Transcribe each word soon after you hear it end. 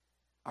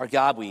Our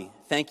God, we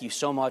thank you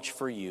so much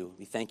for you.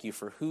 We thank you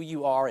for who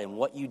you are and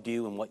what you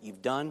do and what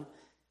you've done.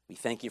 We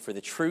thank you for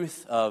the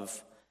truth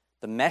of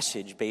the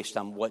message based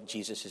on what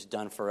Jesus has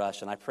done for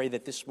us. And I pray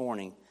that this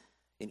morning,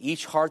 in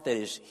each heart that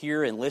is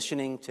here and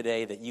listening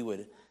today, that you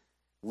would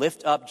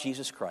lift up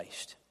Jesus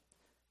Christ.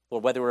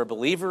 Lord, whether we're a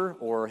believer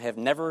or have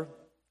never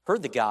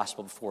heard the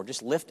gospel before,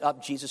 just lift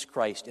up Jesus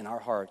Christ in our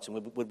hearts.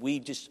 And would we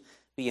just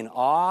be in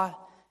awe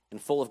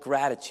and full of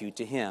gratitude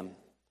to him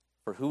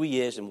for who he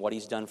is and what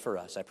he's done for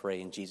us. I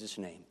pray in Jesus'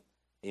 name.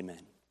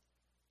 Amen.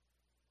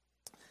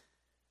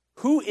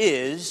 Who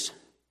is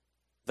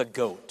the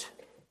GOAT?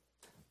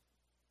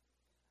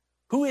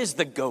 Who is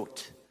the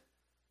GOAT?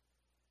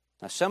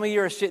 Now, some of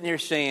you are sitting here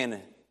saying,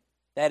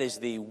 that is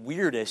the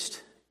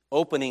weirdest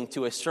opening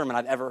to a sermon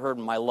I've ever heard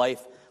in my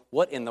life.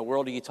 What in the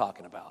world are you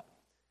talking about?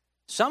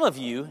 Some of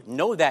you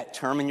know that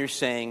term and you're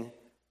saying,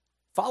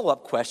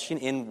 follow-up question,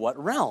 in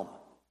what realm?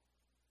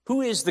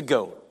 Who is the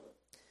GOAT?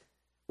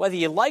 Whether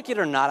you like it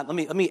or not,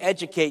 let me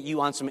educate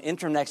you on some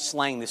internet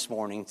slang this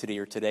morning,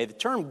 today. The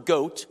term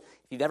GOAT, if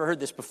you've never heard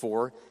this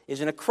before,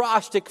 is an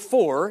acrostic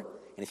for,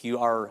 and if you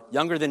are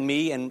younger than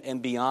me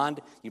and beyond,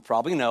 you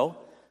probably know,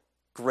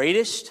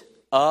 greatest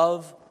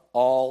of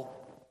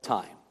all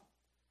time.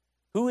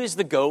 Who is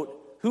the GOAT?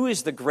 Who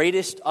is the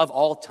greatest of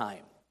all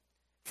time?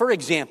 For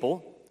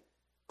example,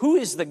 who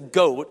is the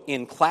GOAT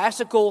in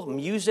classical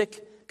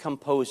music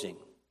composing?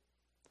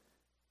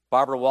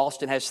 Barbara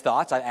Walston has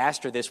thoughts. I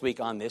asked her this week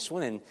on this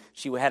one, and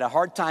she had a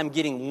hard time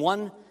getting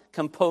one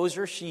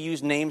composer. She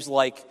used names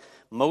like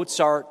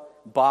Mozart,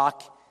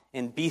 Bach,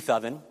 and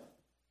Beethoven.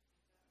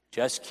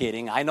 Just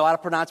kidding. I know how to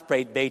pronounce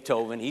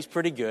Beethoven. He's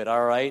pretty good,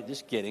 all right?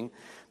 Just kidding.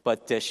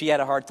 But she had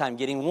a hard time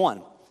getting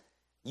one.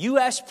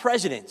 U.S.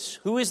 presidents.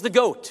 Who is the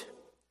GOAT?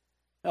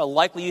 Well,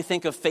 likely you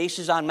think of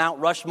faces on Mount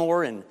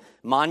Rushmore and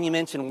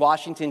monuments in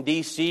Washington,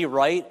 D.C.,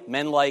 right?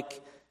 Men like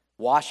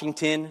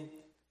Washington,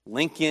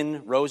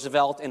 Lincoln,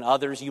 Roosevelt, and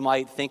others you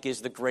might think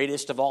is the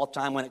greatest of all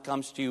time when it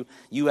comes to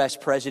U.S.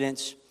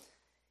 presidents.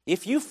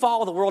 If you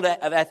follow the world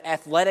of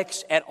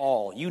athletics at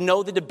all, you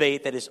know the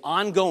debate that is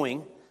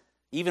ongoing,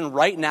 even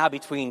right now,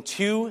 between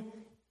two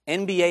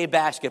NBA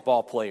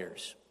basketball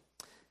players.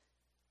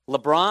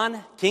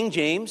 LeBron, King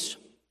James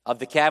of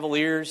the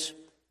Cavaliers,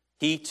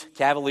 Heat,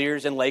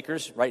 Cavaliers, and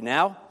Lakers right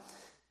now,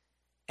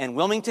 and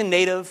Wilmington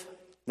native,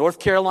 North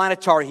Carolina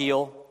Tar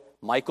Heel,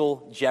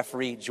 Michael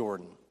Jeffrey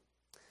Jordan.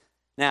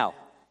 Now,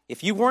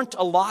 if you weren't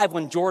alive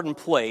when Jordan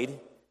played,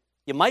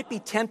 you might be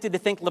tempted to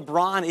think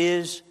LeBron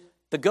is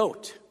the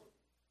GOAT.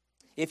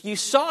 If you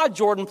saw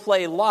Jordan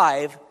play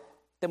live,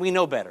 then we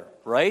know better,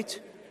 right?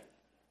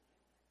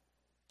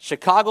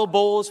 Chicago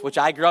Bulls, which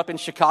I grew up in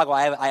Chicago.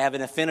 I have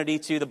an affinity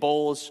to the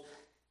Bulls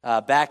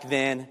back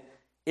then.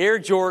 Air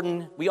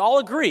Jordan, we all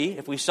agree,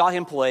 if we saw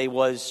him play,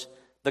 was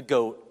the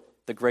GOAT,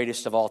 the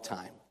greatest of all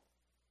time.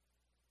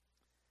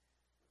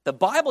 The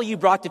Bible you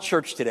brought to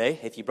church today,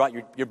 if you brought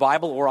your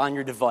Bible or on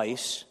your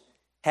device,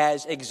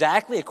 has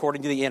exactly,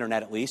 according to the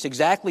internet at least,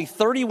 exactly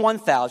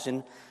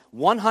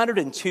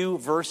 31,102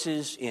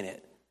 verses in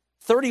it.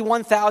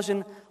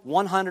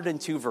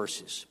 31,102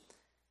 verses.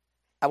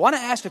 I want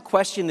to ask a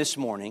question this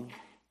morning.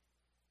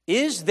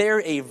 Is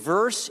there a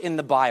verse in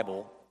the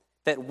Bible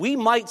that we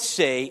might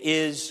say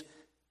is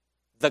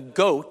the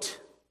GOAT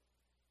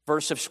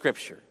verse of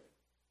Scripture?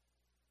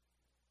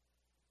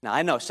 Now,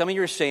 I know some of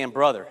you are saying,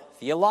 brother,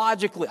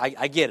 theologically,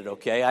 I get it,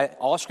 okay?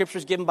 All Scripture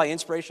is given by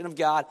inspiration of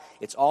God.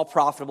 It's all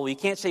profitable. You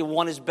can't say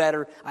one is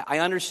better. I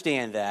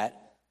understand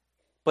that.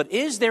 But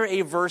is there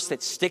a verse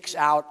that sticks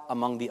out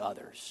among the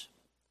others?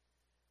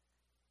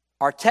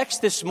 Our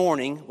text this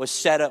morning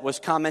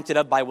was commented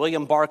up by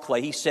William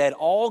Barclay. He said,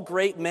 all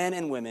great men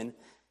and women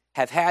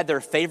have had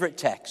their favorite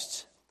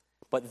texts,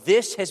 but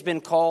this has been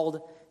called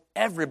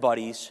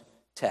everybody's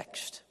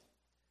text.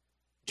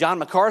 John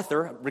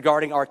MacArthur,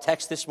 regarding our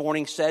text this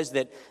morning, says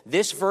that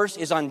this verse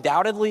is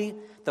undoubtedly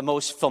the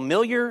most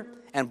familiar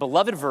and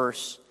beloved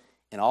verse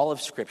in all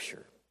of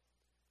Scripture.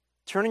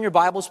 Turn in your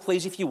Bibles,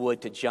 please, if you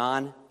would, to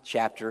John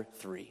chapter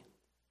 3.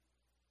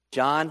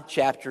 John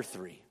chapter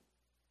 3.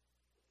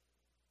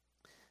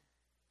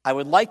 I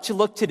would like to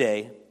look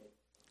today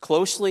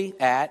closely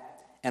at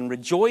and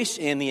rejoice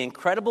in the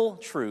incredible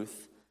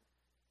truth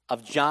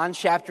of John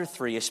chapter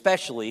 3,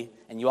 especially,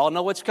 and you all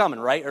know what's coming,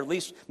 right? Or at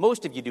least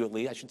most of you do, at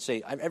least, I should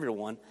say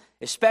everyone,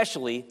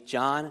 especially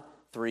John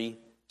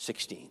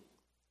 3:16.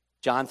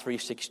 John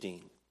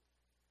 3:16.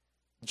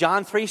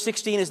 John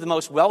 3:16 is the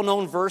most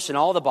well-known verse in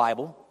all the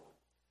Bible.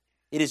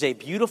 It is a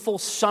beautiful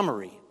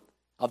summary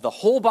of the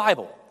whole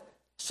Bible,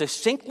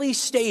 succinctly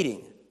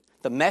stating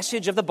the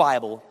message of the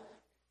Bible,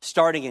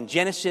 starting in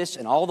Genesis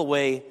and all the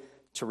way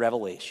to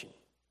Revelation.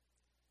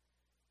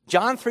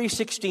 John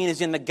 3:16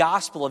 is in the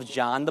Gospel of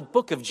John, the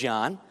book of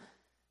John,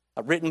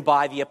 written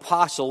by the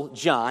Apostle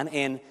John.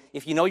 And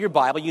if you know your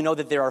Bible, you know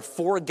that there are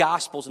 4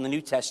 Gospels in the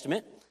New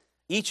Testament,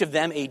 each of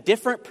them a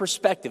different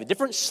perspective, a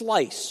different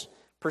slice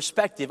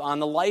perspective on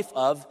the life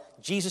of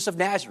Jesus of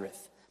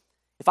Nazareth.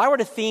 If I were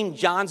to theme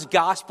John's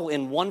Gospel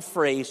in one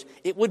phrase,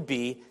 it would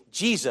be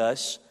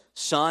Jesus,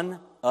 Son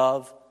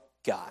of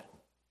God.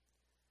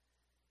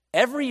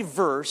 Every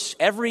verse,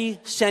 every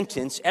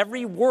sentence,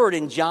 every word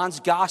in John's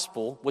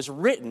gospel was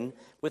written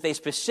with a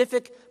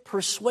specific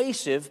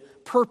persuasive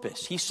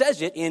purpose. He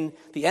says it in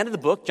the end of the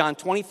book, John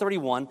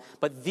 20:31,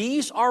 but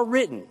these are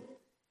written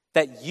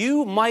that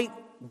you might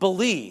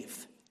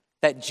believe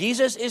that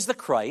Jesus is the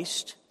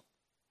Christ,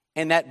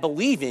 and that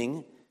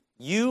believing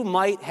you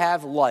might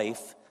have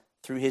life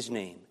through his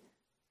name.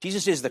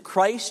 Jesus is the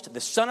Christ, the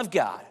Son of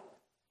God.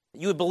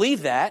 You would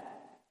believe that,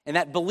 and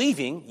that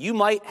believing you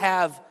might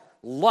have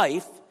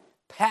life,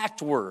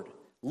 packed word,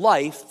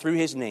 life through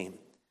his name.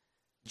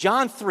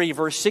 John 3,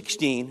 verse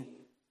 16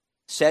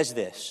 says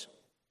this,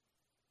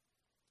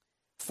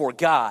 "For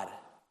God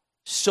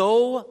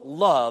so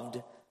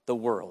loved the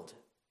world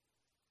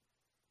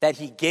that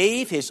he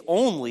gave his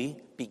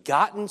only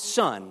begotten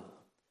Son,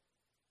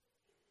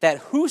 that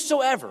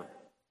whosoever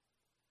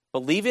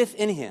believeth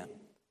in him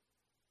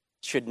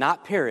should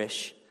not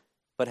perish,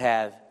 but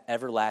have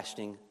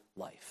everlasting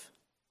life."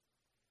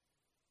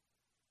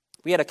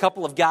 We had a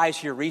couple of guys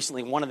here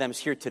recently. One of them is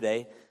here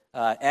today.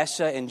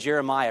 Essa and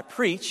Jeremiah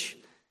preach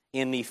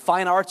in the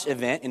Fine Arts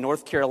event in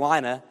North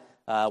Carolina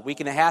a week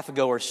and a half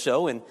ago or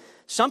so. And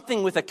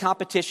something with a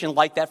competition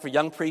like that for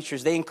young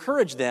preachers, they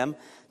encourage them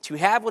to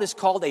have what is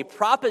called a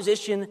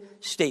proposition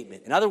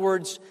statement. In other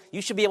words,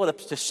 you should be able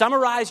to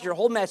summarize your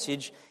whole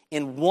message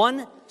in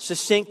one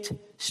succinct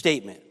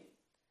statement.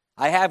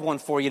 I have one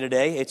for you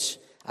today.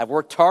 I've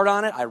worked hard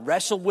on it. I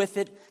wrestled with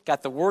it,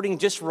 got the wording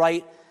just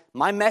right.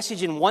 My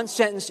message in one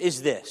sentence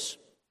is this: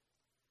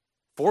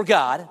 For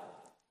God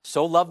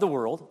so loved the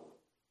world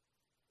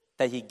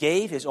that he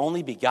gave his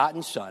only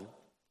begotten Son,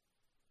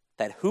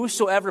 that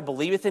whosoever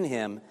believeth in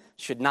him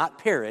should not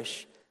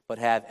perish, but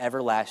have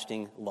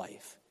everlasting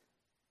life.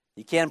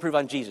 You can't improve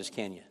on Jesus,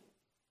 can you?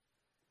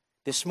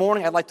 This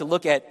morning, I'd like to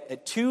look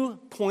at 2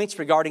 points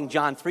regarding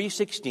John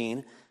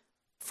 3:16.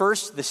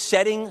 First, the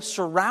setting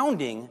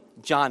surrounding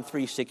John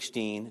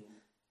 3:16,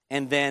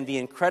 and then the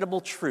incredible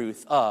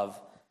truth of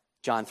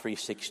John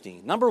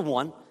 3:16. Number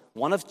one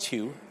of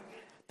 2,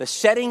 the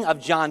setting of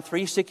John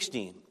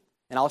 3:16.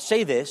 And I'll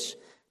say this,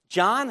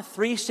 John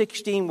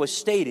 3:16 was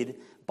stated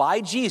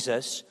by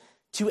Jesus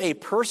to a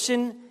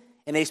person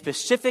in a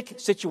specific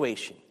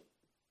situation.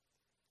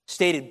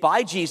 Stated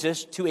by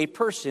Jesus to a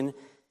person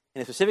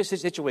in a specific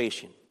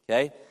situation,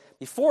 okay?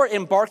 Before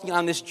embarking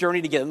on this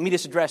journey together, let me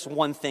just address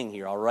one thing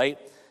here, all right?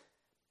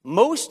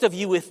 Most of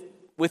you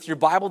with your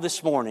Bible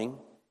this morning,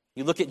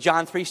 you look at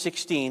John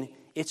 3:16,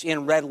 it's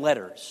in red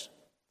letters.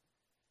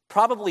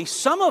 Probably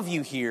some of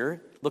you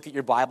here look at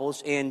your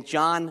Bibles, and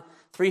John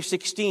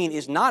 3:16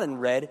 is not in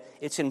red,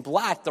 it's in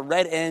black. The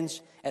red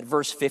ends at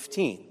verse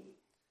 15.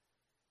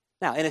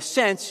 Now, in a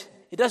sense,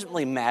 it doesn't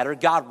really matter.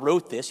 God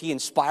wrote this. He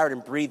inspired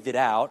and breathed it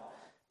out.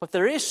 But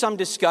there is some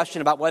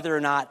discussion about whether or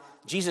not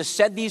Jesus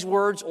said these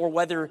words or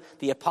whether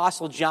the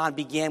Apostle John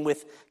began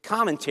with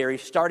commentary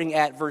starting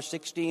at verse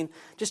 16.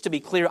 Just to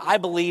be clear, I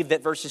believe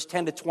that verses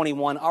 10 to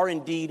 21 are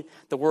indeed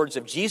the words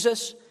of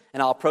Jesus,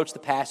 and I'll approach the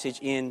passage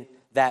in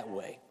that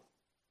way.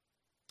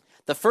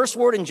 The first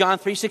word in John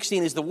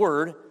 3:16 is the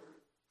word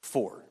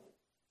for.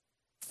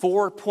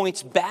 For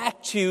points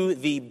back to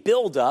the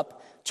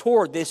buildup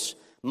toward this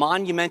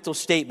monumental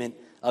statement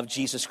of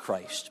Jesus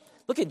Christ.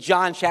 Look at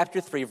John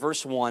chapter 3,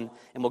 verse 1,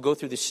 and we'll go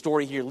through this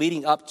story here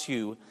leading up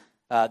to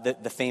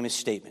the famous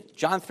statement.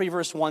 John 3,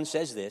 verse 1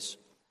 says this: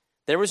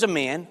 There was a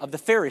man of the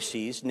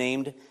Pharisees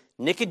named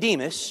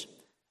Nicodemus,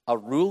 a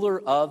ruler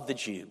of the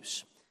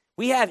Jews.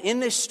 We have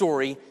in this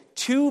story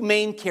 2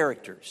 main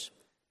characters: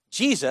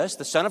 Jesus,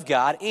 the Son of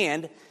God,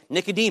 and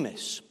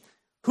Nicodemus.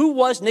 Who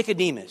was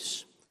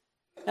Nicodemus?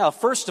 Now,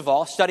 first of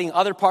all, studying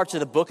other parts of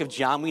the book of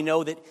John, we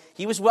know that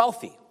he was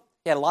wealthy.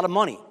 He had a lot of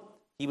money.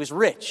 He was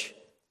rich.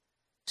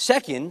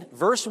 Second,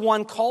 verse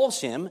 1 calls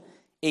him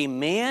a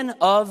man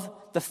of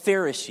the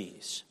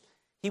Pharisees.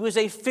 He was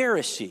a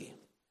Pharisee.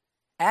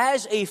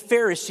 As a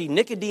Pharisee,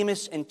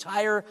 Nicodemus'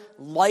 entire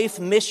life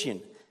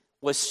mission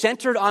was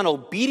centered on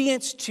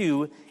obedience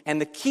to and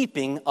the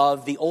keeping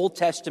of the Old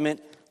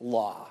Testament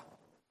law.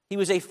 He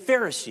was a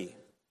Pharisee.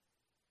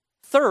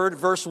 Third,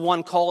 verse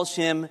 1 calls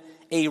him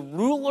a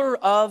ruler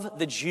of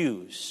the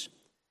Jews.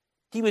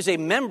 He was a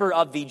member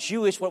of the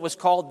Jewish, what was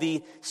called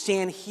the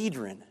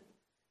Sanhedrin.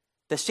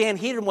 The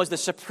Sanhedrin was the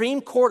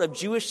supreme court of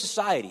Jewish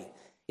society.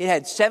 It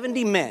had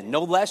 70 men,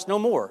 no less, no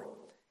more.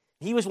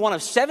 He was one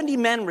of 70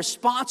 men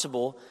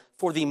responsible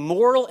for the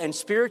moral and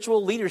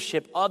spiritual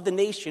leadership of the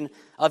nation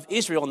of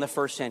Israel in the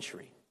first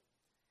century.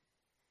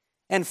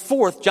 And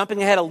fourth,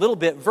 jumping ahead a little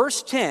bit,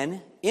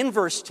 in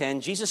verse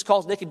 10, Jesus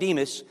calls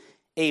Nicodemus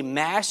a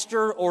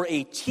master or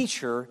a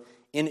teacher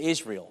in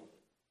Israel.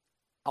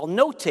 I'll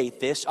notate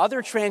this.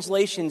 Other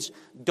translations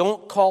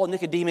don't call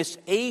Nicodemus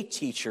a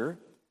teacher,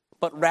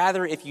 but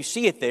rather, if you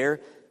see it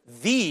there,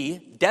 the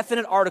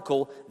definite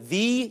article,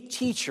 the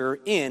teacher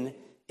in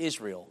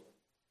Israel.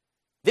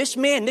 This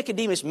man,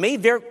 Nicodemus, may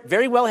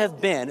very well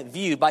have been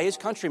viewed by his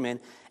countrymen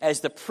as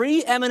the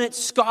preeminent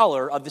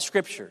scholar of the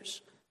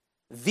Scriptures,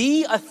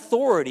 the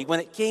authority when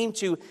it came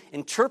to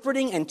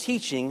interpreting and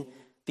teaching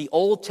the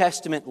Old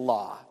Testament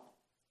law.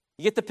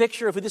 You get the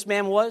picture of who this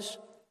man was?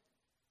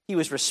 He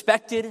was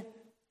respected,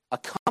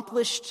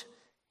 accomplished,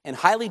 and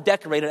highly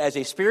decorated as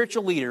a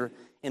spiritual leader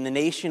in the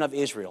nation of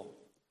Israel.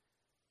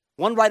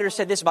 One writer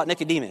said this about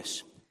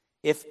Nicodemus.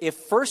 If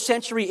first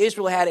century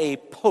Israel had a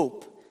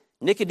pope,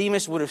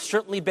 Nicodemus would have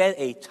certainly been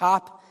a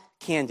top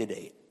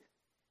candidate.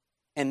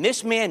 And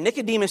this man,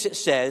 Nicodemus, it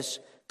says,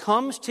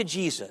 comes to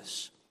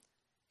Jesus.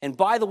 And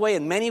by the way,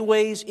 in many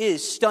ways, it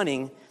is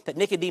stunning that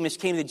Nicodemus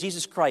came to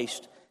Jesus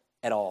Christ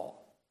at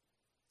all.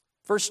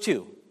 Verse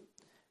 2,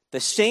 the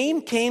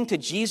same came to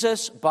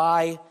Jesus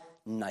by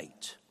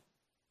night.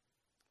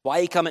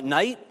 Why he come at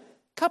night?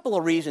 Couple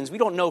of reasons. We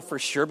don't know for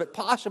sure, but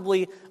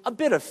possibly a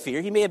bit of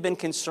fear. He may have been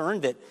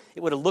concerned that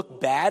it would have looked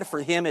bad for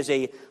him as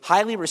a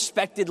highly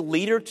respected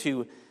leader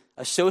to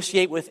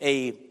associate with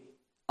a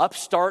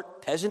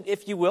upstart peasant,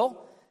 if you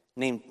will,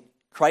 named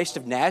Christ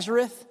of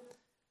Nazareth.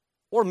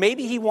 Or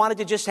maybe he wanted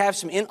to just have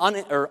some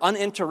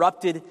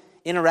uninterrupted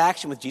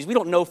interaction with Jesus. We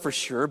don't know for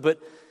sure, but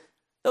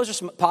those are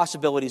some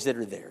possibilities that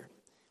are there.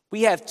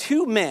 We have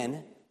two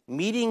men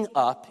meeting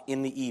up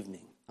in the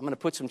evening. I'm going to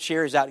put some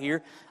chairs out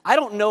here. I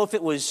don't know if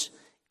it was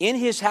in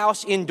his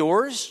house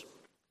indoors,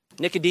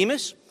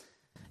 Nicodemus.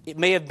 It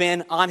may have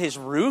been on his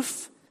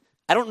roof.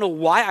 I don't know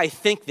why I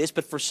think this,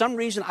 but for some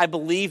reason I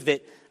believe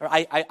that, or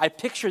I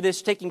picture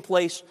this taking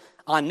place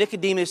on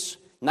Nicodemus'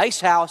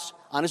 nice house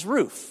on his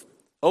roof,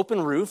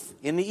 open roof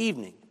in the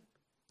evening.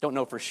 Don't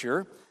know for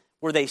sure.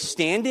 Were they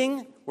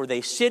standing? Were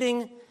they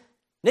sitting?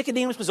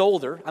 Nicodemus was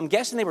older. I'm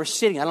guessing they were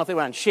sitting. I don't know if they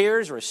were on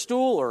chairs or a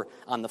stool or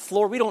on the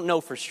floor. We don't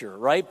know for sure,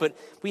 right? But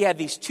we have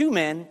these two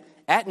men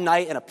at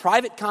night in a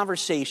private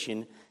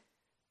conversation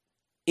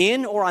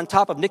in or on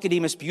top of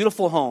Nicodemus'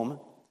 beautiful home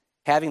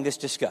having this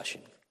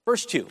discussion.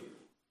 Verse 2.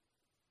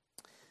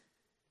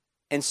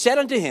 And said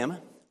unto him,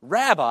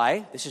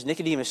 Rabbi, this is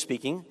Nicodemus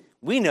speaking,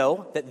 we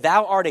know that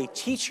thou art a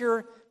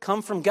teacher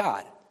come from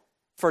God.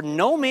 For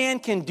no man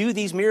can do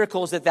these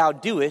miracles that thou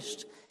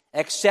doest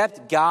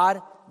except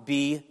God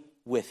be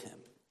with him.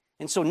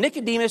 And so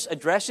Nicodemus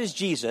addresses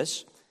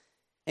Jesus,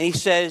 and he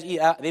says,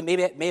 they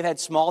may have had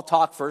small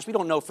talk first. We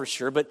don't know for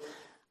sure, but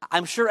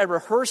I'm sure a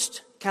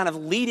rehearsed kind of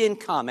lead-in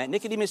comment.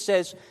 Nicodemus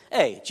says,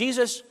 hey,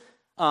 Jesus,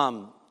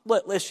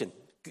 listen,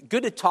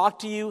 good to talk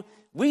to you.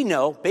 We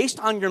know, based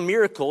on your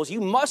miracles,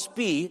 you must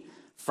be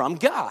from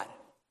God.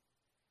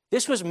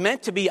 This was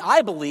meant to be,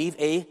 I believe,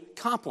 a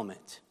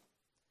compliment.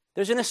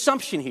 There's an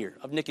assumption here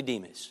of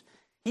Nicodemus.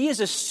 He is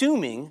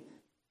assuming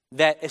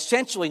that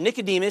essentially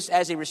Nicodemus,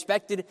 as a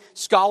respected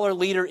scholar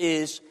leader,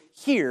 is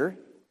here,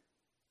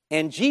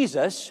 and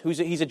Jesus, who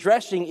he's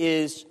addressing,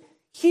 is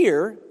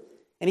here,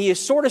 and he is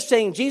sort of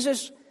saying,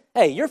 Jesus,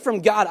 hey, you're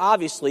from God,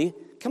 obviously.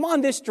 Come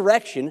on this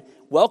direction.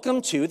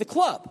 Welcome to the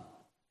club.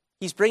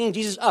 He's bringing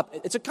Jesus up.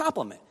 It's a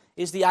compliment,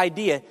 is the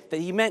idea that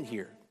he meant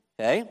here,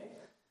 okay?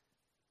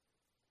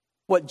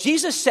 What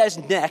Jesus says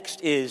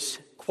next is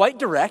quite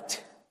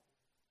direct,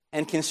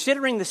 and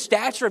considering the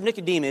stature of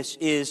Nicodemus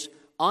is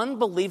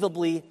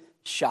unbelievably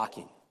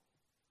shocking.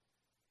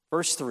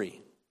 Verse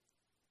 3.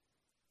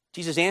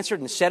 Jesus answered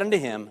and said unto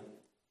him,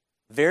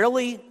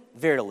 Verily,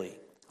 verily,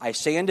 I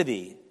say unto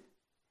thee,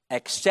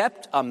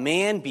 except a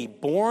man be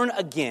born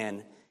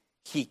again,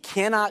 he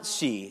cannot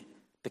see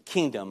the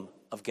kingdom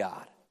of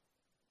God.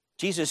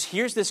 Jesus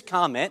hears this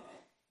comment.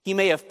 He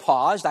may have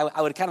paused.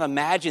 I would kind of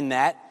imagine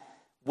that,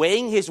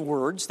 weighing his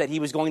words that he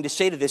was going to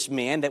say to this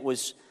man that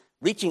was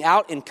reaching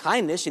out in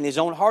kindness in his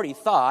own heart, he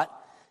thought,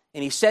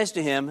 and he says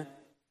to him,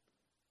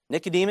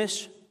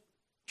 Nicodemus,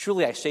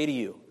 truly I say to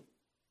you,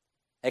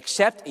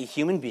 except a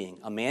human being,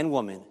 a man,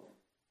 woman,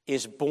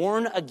 is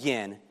born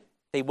again,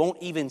 they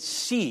won't even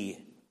see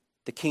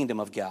the kingdom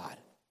of God.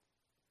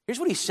 Here's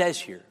what he says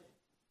here.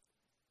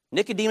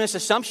 Nicodemus'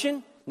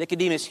 assumption,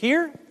 Nicodemus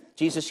here,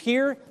 Jesus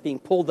here, being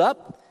pulled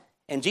up,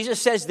 and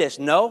Jesus says this,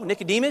 no,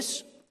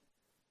 Nicodemus,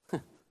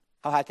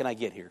 how high can I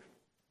get here?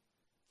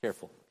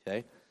 Careful,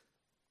 okay?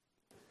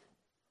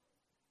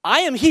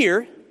 I am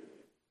here,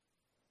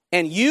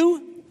 and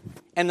you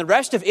and the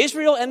rest of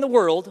Israel and the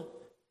world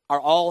are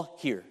all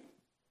here.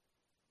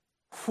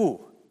 Whew.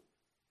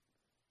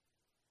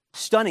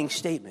 Stunning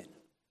statement.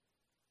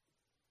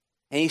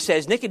 And he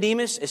says,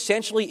 Nicodemus,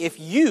 essentially, if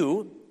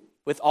you,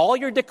 with all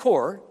your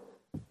decor,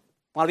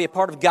 want to be a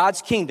part of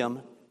God's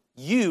kingdom,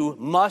 you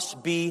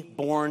must be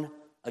born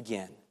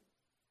again.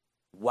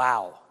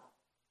 Wow.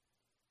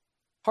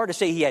 Hard to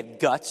say he had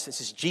guts. This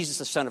is Jesus,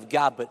 the Son of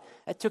God, but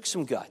that took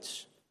some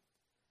guts.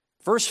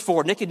 Verse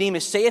 4,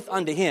 Nicodemus saith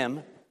unto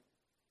him,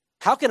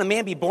 how can a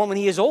man be born when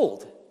he is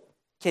old?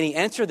 Can he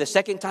enter the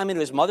second time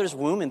into his mother's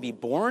womb and be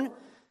born?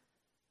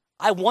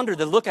 I wonder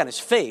the look on his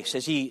face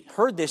as he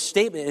heard this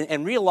statement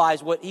and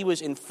realized what he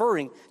was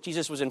inferring,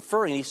 Jesus was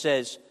inferring. He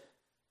says,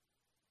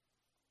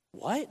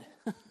 what?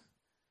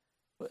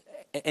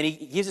 And he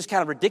gives this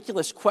kind of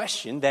ridiculous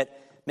question that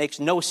makes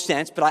no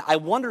sense, but I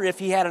wonder if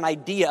he had an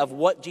idea of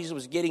what Jesus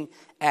was getting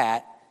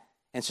at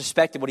and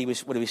suspected what he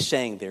was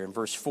saying there in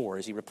verse 4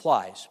 as he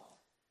replies.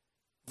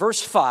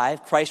 Verse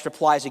 5, Christ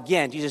replies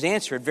again. Jesus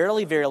answered,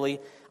 Verily, verily,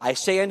 I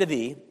say unto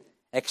thee,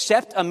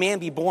 except a man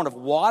be born of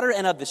water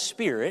and of the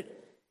Spirit,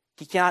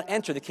 he cannot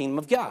enter the kingdom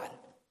of God.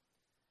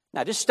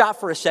 Now, just stop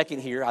for a second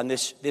here on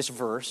this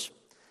verse.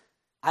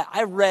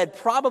 I read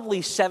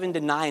probably 7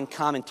 to 9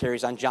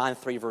 commentaries on John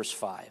 3, verse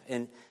 5.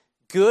 And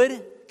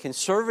good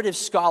conservative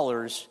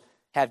scholars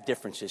have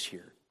differences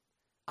here.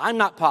 I'm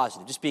not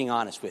positive, just being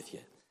honest with you.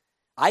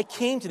 I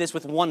came to this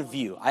with one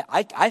view.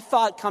 I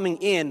thought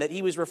coming in that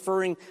he was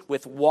referring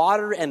with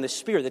water and the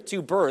Spirit, the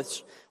two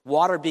births,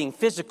 water being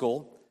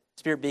physical,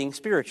 Spirit being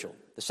spiritual,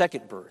 the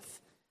second birth.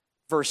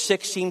 Verse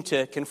 6 seemed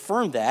to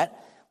confirm that.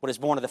 What is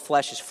born of the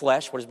flesh is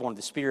flesh. What is born of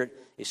the Spirit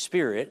is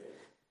spirit.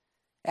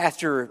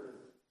 After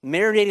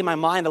marinating my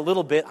mind a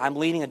little bit, I'm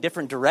leaning a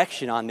different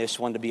direction on this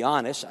one, to be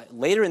honest.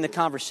 Later in the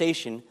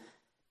conversation,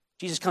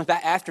 Jesus comes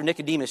back after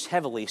Nicodemus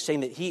heavily, saying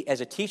that he, as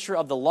a teacher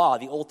of the law,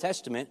 the Old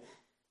Testament,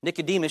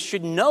 Nicodemus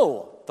should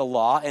know the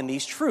law and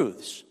these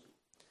truths.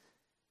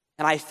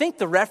 And I think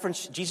the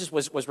reference Jesus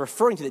was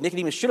referring to that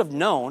Nicodemus should have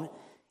known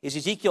is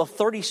Ezekiel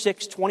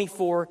 36,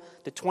 24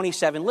 to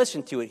 27.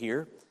 Listen to it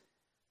here.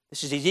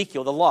 This is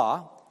Ezekiel, the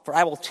law. For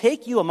I will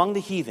take you among the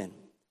heathen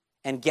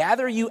and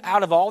gather you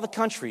out of all the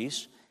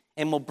countries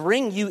and will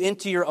bring you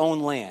into your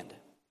own land.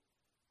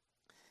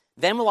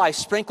 Then will I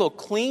sprinkle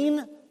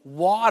clean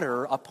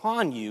water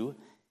upon you,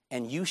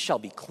 and you shall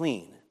be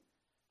clean.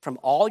 From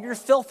all your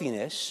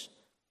filthiness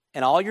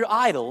and all your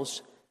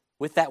idols,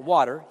 with that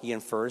water, he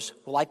infers,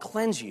 will I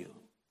cleanse you.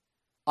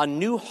 A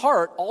new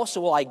heart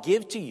also will I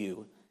give to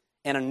you,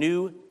 and a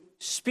new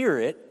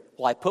spirit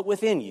will I put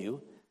within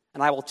you,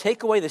 and I will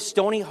take away the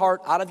stony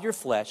heart out of your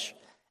flesh,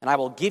 and I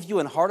will give you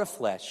an heart of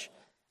flesh,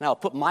 and I will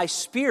put my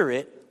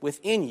spirit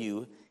within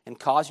you, and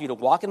cause you to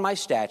walk in my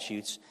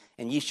statutes,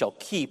 and ye shall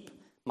keep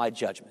my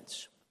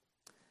judgments.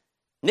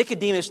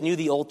 Nicodemus knew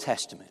the Old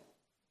Testament.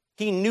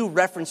 He knew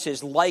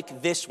references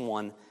like this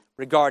one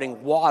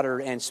regarding water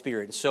and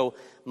spirit. So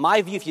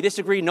my view, if you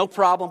disagree, no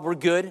problem, we're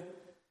good.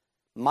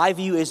 My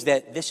view is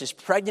that this is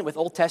pregnant with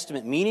Old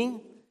Testament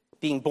meaning,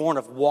 being born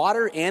of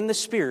water and the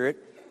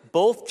Spirit.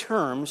 Both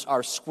terms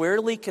are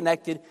squarely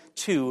connected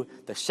to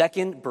the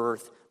second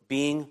birth,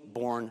 being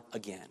born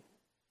again.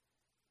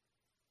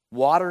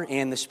 Water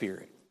and the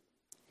Spirit.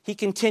 He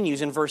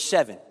continues in verse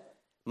 7.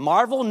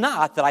 Marvel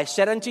not that I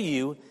said unto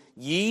you,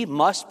 ye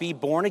must be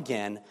born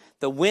again.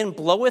 The wind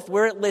bloweth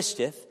where it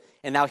listeth,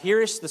 and thou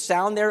hearest the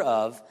sound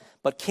thereof,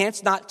 but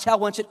canst not tell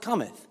whence it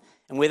cometh,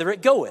 and whither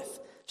it goeth.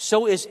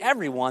 So is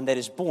everyone that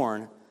is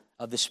born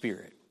of the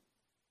Spirit.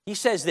 He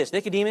says this,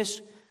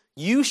 Nicodemus,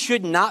 you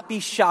should not be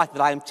shocked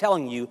that I am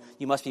telling you,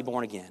 you must be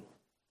born again.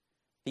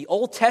 The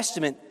Old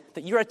Testament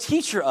that you're a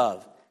teacher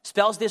of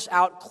spells this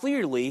out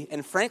clearly,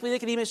 and frankly,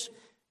 Nicodemus,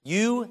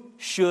 you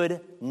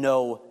should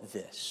know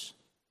this.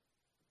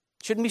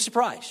 Shouldn't be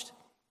surprised.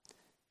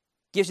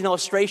 Gives an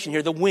illustration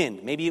here, the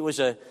wind. Maybe it was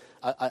a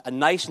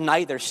nice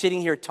night. They're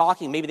sitting here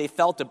talking. Maybe they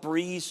felt a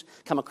breeze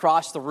come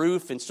across the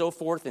roof and so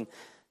forth. And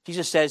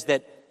Jesus says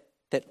that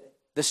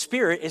the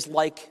Spirit is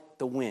like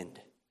the wind.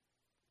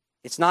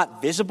 It's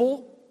not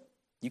visible.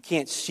 You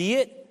can't see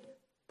it,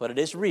 but it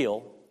is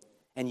real.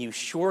 And you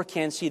sure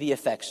can see the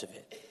effects of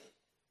it.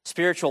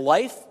 Spiritual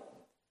life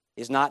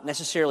is not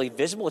necessarily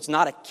visible. It's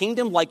not a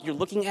kingdom like you're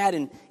looking at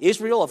in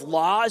Israel of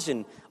laws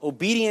and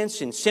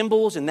obedience and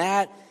symbols and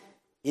that.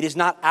 It is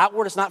not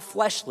outward, it's not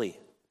fleshly,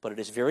 but it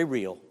is very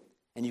real,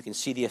 and you can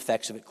see the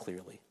effects of it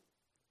clearly.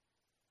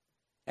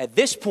 At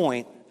this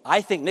point,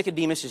 I think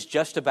Nicodemus is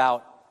just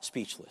about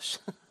speechless.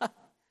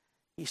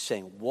 He's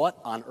saying, what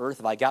on earth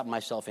have I gotten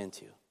myself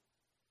into?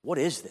 What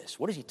is this?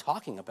 What is he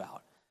talking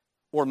about?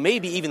 Or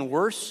maybe even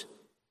worse,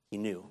 he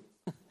knew.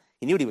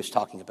 He knew what he was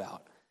talking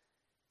about.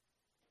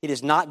 It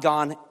has not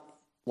gone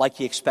like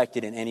he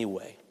expected in any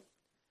way.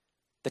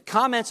 The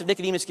comments of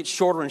Nicodemus get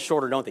shorter and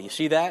shorter, don't they? You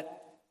see that?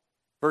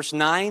 Verse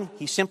 9,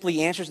 he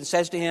simply answers and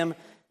says to him,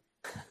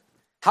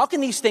 how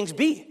can these things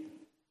be?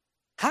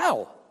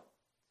 How?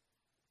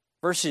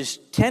 Verses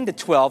 10 to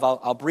 12,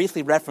 I'll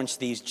briefly reference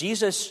these.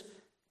 Jesus,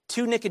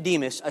 to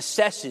Nicodemus,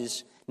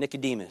 assesses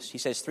Nicodemus. He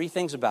says 3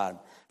 things about him.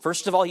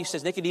 First of all, he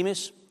says,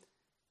 Nicodemus,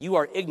 you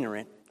are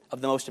ignorant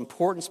of the most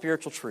important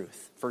spiritual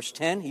truth. Verse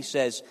 10, he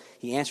says,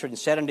 he answered and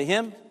said unto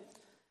him,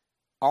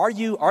 Aren't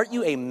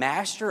you a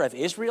master of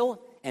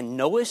Israel and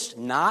knowest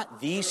not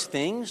these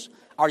things?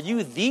 Are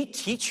you the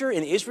teacher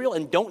in Israel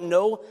and don't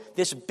know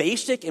this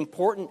basic,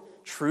 important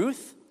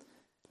truth?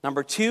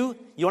 Number 2,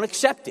 you don't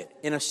accept it.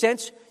 In a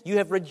sense, you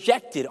have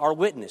rejected our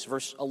witness.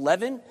 Verse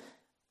 11,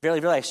 verily,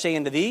 verily, I say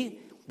unto thee,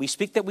 we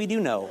speak that we do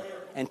know,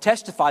 and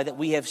testify that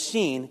we have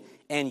seen,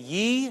 and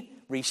ye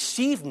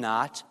receive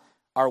not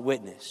our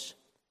witness.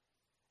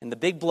 And the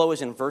big blow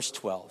is in verse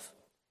 12.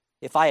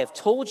 If I have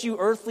told you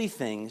earthly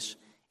things,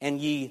 and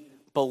ye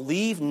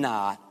believe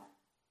not,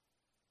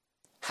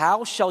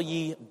 how shall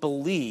ye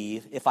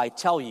believe if I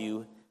tell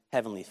you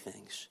heavenly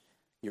things?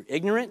 You're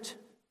ignorant,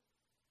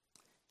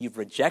 you've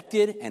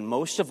rejected, and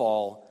most of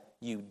all,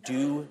 you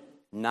do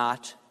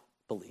not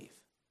believe.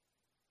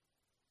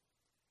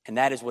 And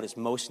that is what is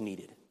most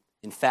needed.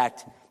 In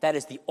fact, that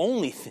is the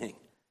only thing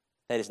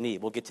that is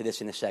needed. We'll get to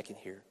this in a second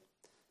here.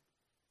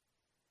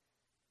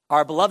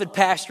 Our beloved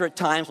pastor at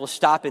times will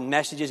stop in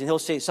messages and he'll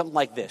say something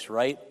like this,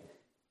 right?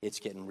 It's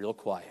getting real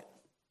quiet.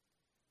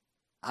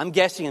 I'm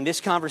guessing in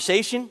this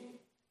conversation, at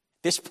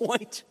this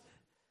point,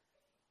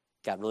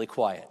 got really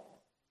quiet.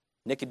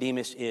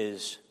 Nicodemus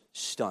is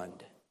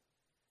stunned.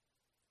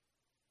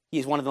 He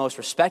is one of the most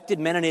respected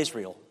men in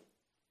Israel.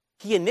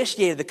 He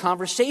initiated the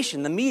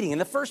conversation, the meeting in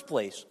the first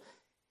place.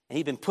 And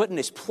he'd been put in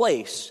his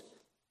place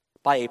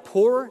by a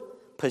poor,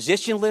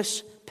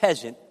 positionless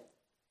peasant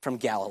from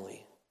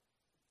Galilee.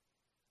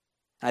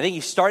 And I think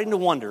he's starting to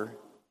wonder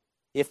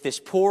if this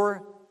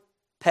poor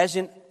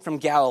peasant from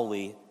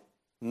Galilee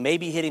may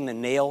be hitting the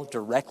nail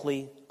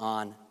directly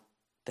on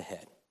the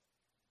head.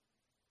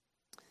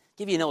 I'll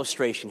give you an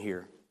illustration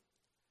here.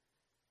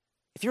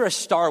 If you're a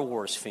Star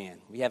Wars fan,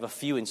 we have a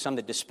few and some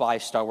that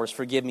despise Star Wars.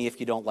 Forgive me if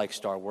you don't like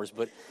Star Wars.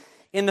 But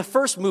in the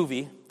first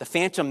movie, The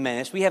Phantom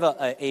Menace, we have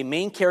a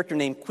main character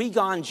named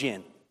Qui-Gon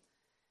Jinn.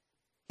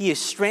 He is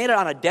stranded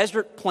on a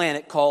desert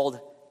planet called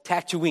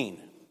Tatooine.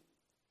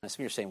 Now, some of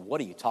you are saying,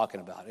 what are you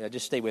talking about?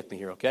 Just stay with me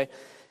here, okay?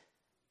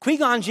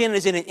 Qui-Gon Jinn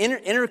is in an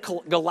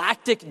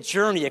intergalactic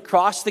journey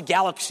across the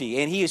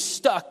galaxy, and he is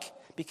stuck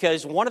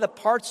because one of the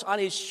parts on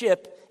his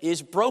ship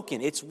is broken.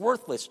 It's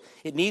worthless.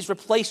 It needs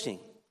replacing.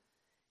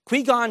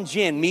 Qui-Gon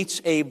Jinn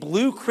meets a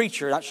blue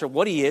creature, not sure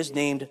what he is,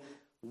 named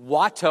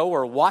Watto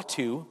or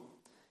Watu,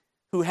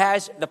 who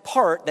has the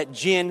part that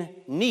Jinn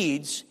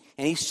needs,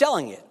 and he's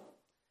selling it.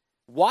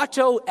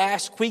 Watto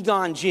asks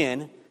Qui-Gon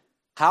Jinn,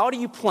 how do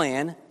you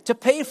plan to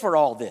pay for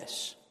all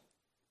this?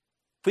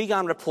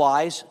 Qui-Gon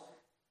replies,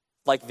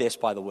 like this,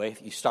 by the way,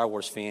 you Star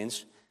Wars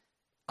fans,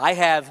 I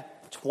have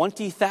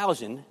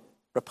 20,000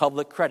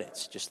 Republic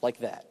credits, just like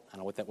that. I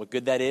don't know what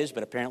good that is,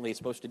 but apparently it's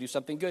supposed to do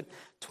something good.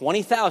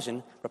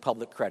 20,000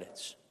 Republic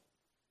credits.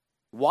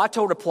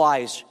 Watto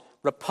replies,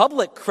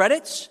 Republic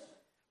credits?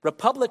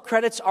 Republic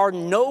credits are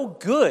no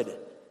good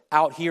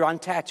out here on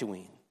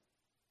Tatooine.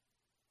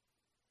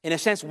 In a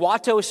sense,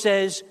 Watto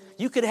says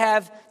you could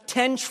have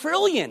 10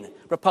 trillion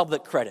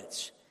Republic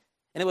credits,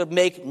 and it would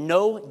make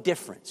no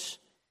difference.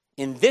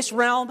 In this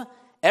realm,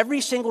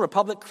 every single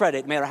Republic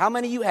credit, no matter how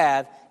many you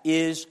have,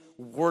 is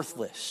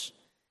worthless.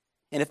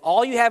 And if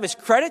all you have is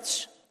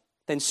credits,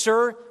 then,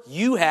 sir,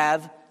 you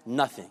have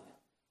nothing.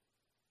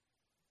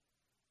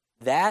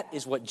 That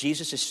is what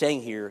Jesus is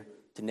saying here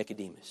to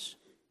Nicodemus.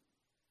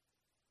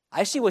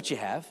 I see what you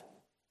have.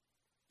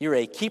 You're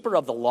a keeper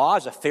of the law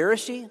as a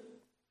Pharisee,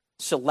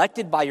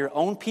 selected by your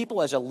own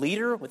people as a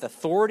leader with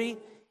authority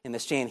in the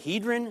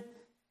Sanhedrin,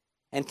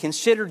 and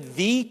considered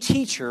the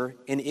teacher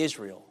in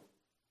Israel.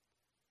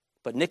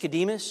 But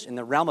Nicodemus, in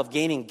the realm of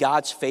gaining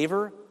God's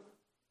favor,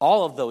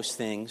 all of those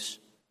things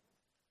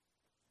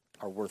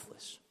are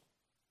worthless.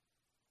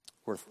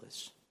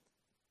 Worthless.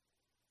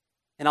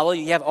 And although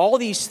you have all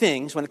these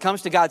things, when it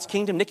comes to God's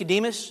kingdom,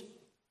 Nicodemus,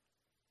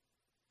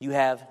 you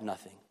have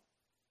nothing.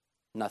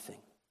 Nothing.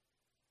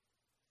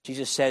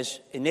 Jesus says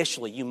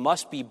initially, you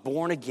must be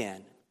born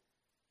again.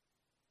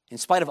 In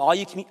spite of all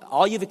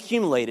you've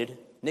accumulated,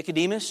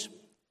 Nicodemus,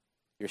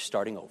 you're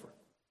starting over.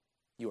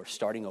 You are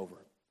starting over.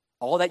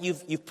 All that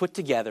you've put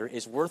together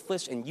is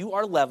worthless, and you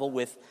are level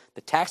with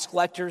the tax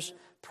collectors,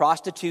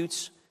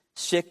 prostitutes,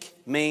 sick,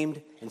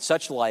 maimed, and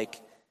such like,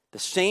 the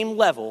same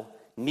level,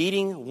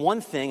 needing one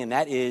thing, and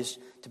that is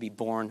to be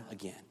born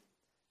again.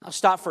 I'll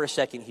stop for a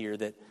second here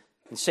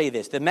and say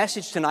this. The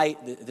message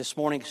tonight, this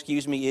morning,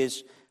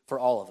 is for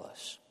all of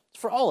us.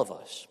 It's for all of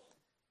us.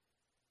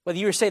 Whether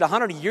you were saved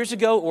 100 years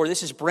ago or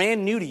this is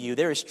brand new to you,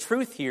 there is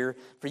truth here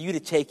for you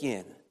to take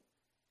in.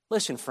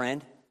 Listen,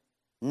 friend,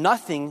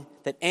 nothing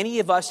that any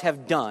of us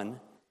have done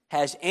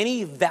has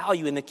any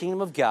value in the kingdom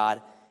of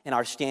God and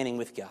our standing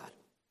with God.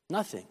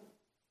 Nothing.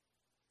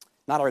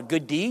 Not our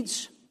good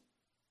deeds.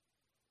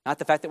 Not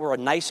the fact that we're a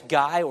nice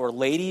guy or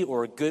lady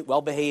or a good,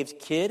 well-behaved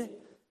kid.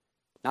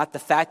 Not the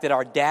fact that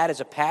our dad is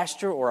a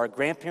pastor or our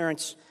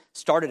grandparents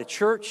started a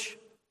church.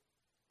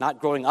 Not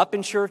growing up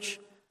in church.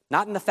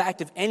 Not in the fact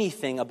of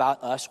anything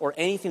about us or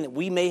anything that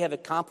we may have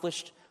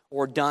accomplished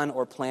or done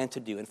or planned to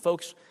do. And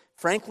folks,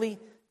 frankly,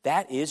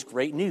 that is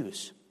great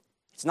news.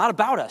 It's not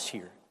about us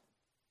here.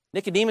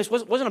 Nicodemus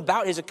wasn't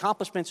about his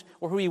accomplishments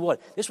or who he was.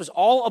 This was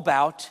all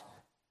about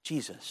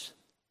Jesus.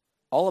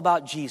 All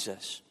about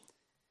Jesus.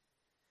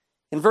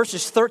 In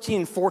verses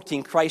 13 and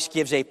 14, Christ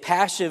gives a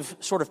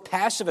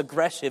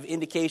passive-aggressive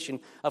indication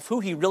of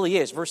who he really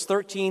is. Verse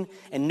 13,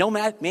 and no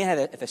man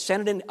hath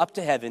ascended up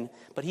to heaven,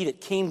 but he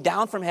that came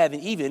down from heaven,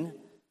 even,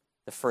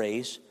 the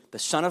phrase, the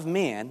Son of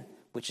Man,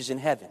 which is in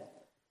heaven.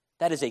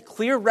 That is a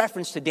clear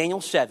reference to Daniel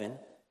 7,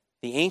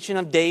 the Ancient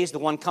of Days, the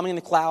one coming in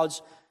the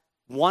clouds,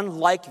 one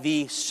like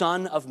the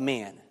Son of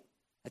Man.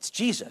 That's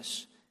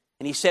Jesus.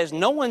 And he says,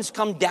 no one's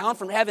come down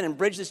from heaven and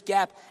bridged this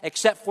gap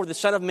except for the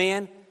Son of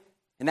Man,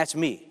 and that's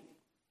me.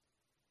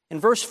 In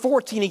verse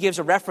 14, he gives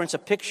a reference, a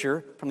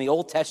picture from the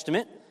Old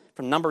Testament,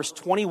 from Numbers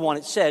 21.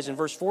 It says in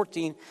verse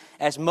 14,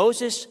 as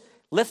Moses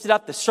lifted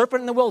up the serpent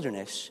in the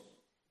wilderness,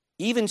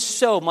 even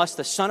so must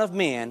the Son of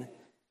Man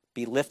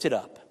be lifted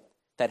up,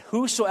 that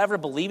whosoever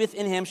believeth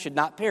in him should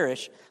not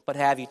perish, but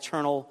have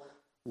eternal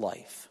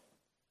life.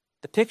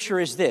 The picture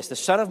is this. The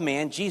Son of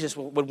Man, Jesus,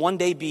 would one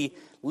day be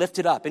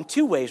lifted up in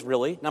two ways,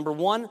 really. Number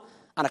one,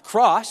 on a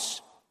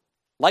cross,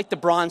 like the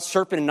bronze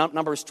serpent in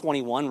Numbers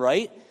 21,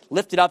 right?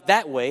 Lifted up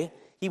that way.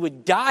 He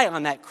would die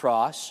on that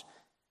cross,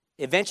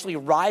 eventually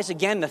rise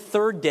again the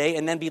third day,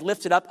 and then be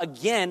lifted up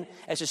again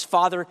as his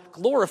Father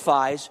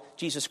glorifies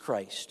Jesus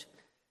Christ.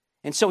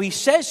 And so he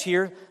says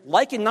here,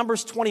 like in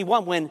Numbers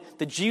 21, when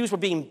the Jews were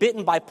being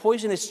bitten by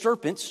poisonous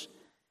serpents,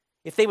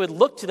 if they would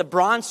look to the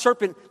bronze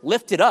serpent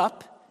lifted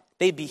up,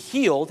 they'd be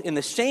healed in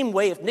the same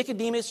way if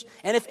Nicodemus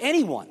and if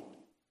anyone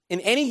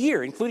in any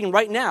year, including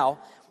right now,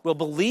 will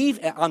believe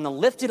on the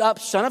lifted up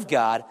Son of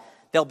God,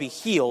 they'll be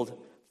healed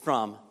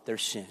from their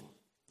sin.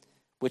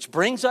 Which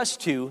brings us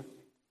to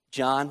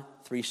John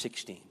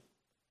 3:16.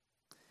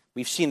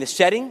 We've seen the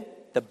setting,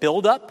 the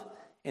buildup,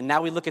 and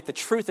now we look at the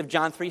truth of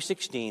John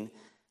 3:16.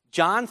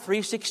 John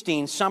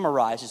 3:16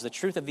 summarizes the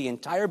truth of the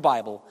entire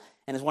Bible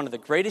and is one of the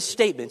greatest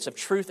statements of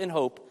truth and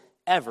hope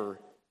ever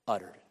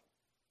uttered.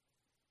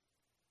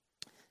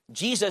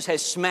 Jesus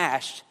has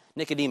smashed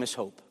Nicodemus'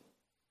 hope.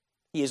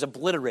 He has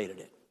obliterated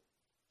it.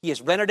 He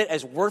has rendered it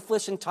as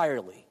worthless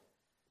entirely.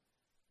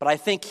 But I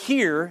think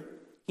here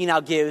he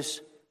now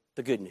gives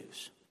the good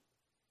news,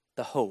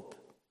 the hope.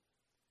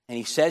 And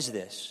he says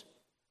this,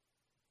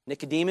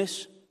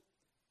 Nicodemus,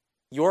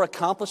 your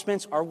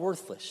accomplishments are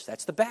worthless.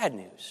 That's the bad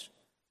news.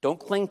 Don't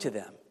cling to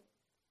them.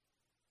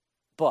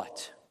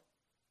 But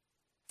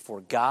for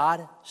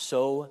God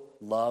so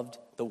loved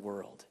the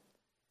world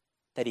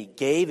that he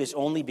gave his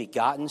only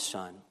begotten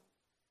Son,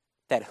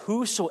 that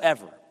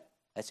whosoever,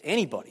 that's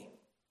anybody,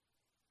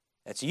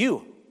 that's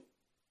you,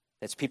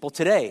 that's people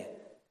today,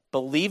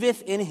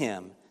 believeth in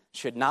him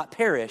should not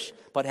perish,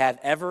 but have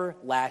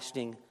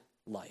everlasting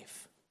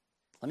life.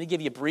 Let me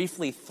give you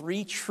briefly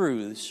 3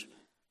 truths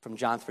from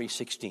John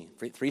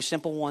 3:16. 3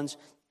 simple ones.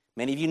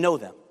 Many of you know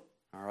them,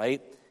 all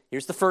right?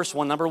 Here's the first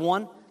one. Number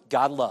 1,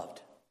 God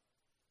loved.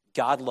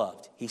 God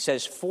loved. He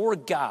says, for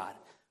God.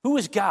 Who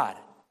is God?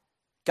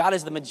 God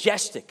is the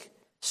majestic,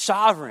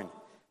 sovereign,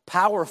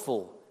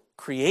 powerful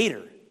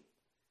creator.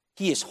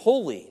 He is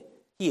holy.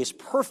 He is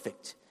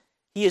perfect.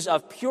 He is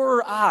of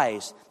purer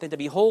eyes than to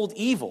behold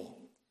evil.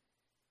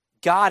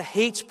 God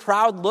hates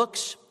proud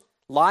looks,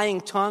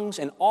 lying tongues,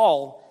 and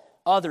all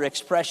other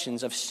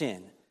expressions of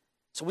sin.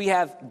 So we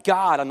have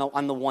God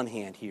on the one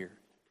hand here.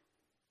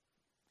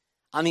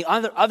 On the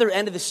other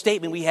end of the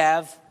statement, we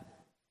have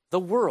the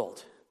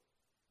world.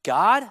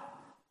 God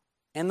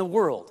and the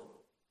world.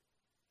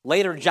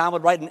 Later, John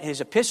would write in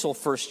his epistle,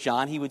 1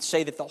 John, he would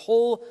say that the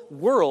whole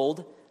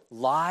world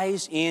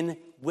lies in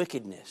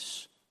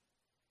wickedness.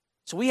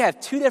 So we have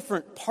 2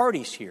 different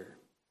parties here.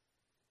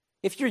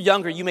 If you're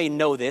younger, you may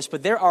know this,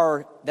 but there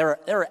are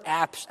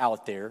apps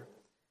out there.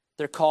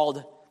 They're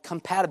called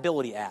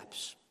compatibility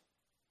apps.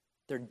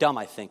 They're dumb,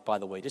 I think, by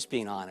the way, just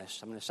being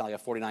honest. I'm going to sound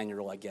like a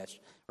 49-year-old, I guess,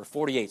 or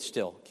 48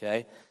 still,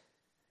 okay?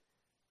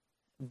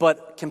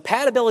 But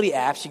compatibility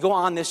apps, you go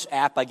on this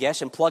app, I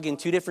guess, and plug in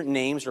 2 different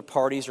names or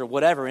parties or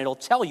whatever, and it'll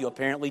tell you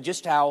apparently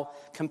just how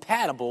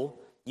compatible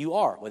you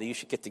are, whether you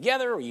should get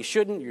together or you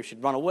shouldn't, you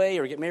should run away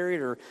or get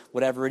married or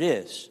whatever it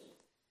is.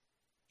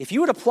 If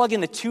you were to plug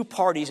in the 2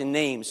 parties and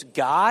names,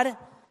 God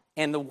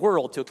and the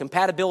world, to a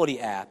compatibility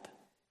app,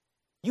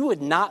 you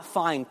would not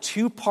find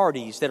 2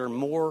 parties that are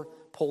more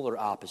polar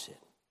opposite.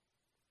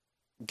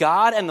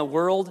 God and the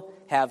world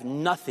have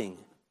nothing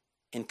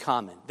in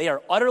common. They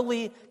are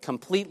utterly,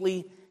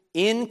 completely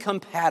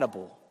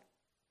incompatible.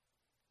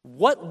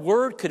 What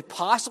word could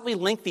possibly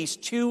link these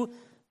 2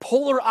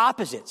 polar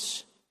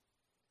opposites?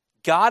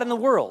 God and the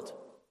world.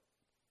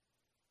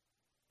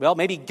 Well,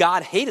 maybe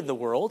God hated the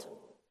world.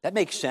 That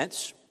makes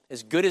sense.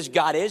 As good as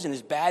God is and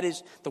as bad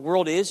as the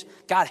world is,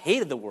 God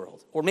hated the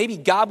world. Or maybe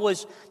God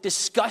was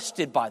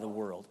disgusted by the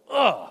world.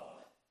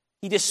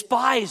 He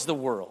despised the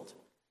world.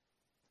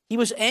 He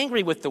was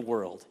angry with the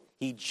world.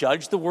 He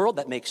judged the world.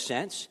 That makes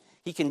sense.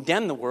 He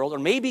condemned the world. Or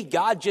maybe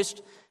God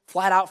just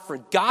flat out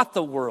forgot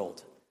the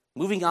world,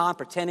 moving on,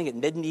 pretending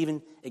it didn't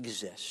even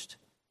exist.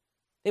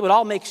 They would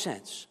all make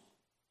sense.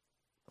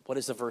 But what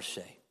does the verse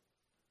say?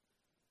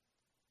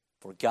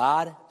 For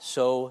God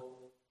so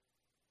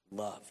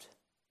loved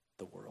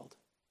the world.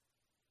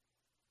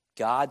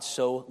 God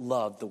so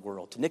loved the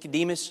world. To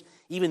Nicodemus,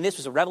 even this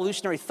was a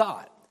revolutionary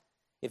thought.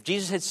 If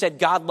Jesus had said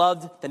God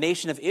loved the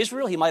nation of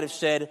Israel, he might have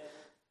said,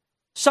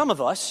 some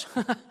of us,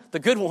 the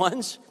good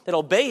ones that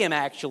obey him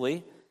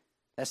actually.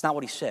 That's not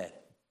what he said.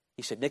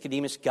 He said,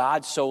 Nicodemus,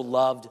 God so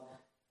loved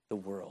the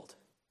world.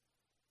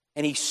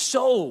 And he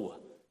so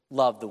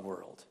loved the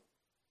world.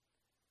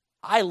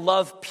 I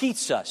love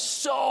pizza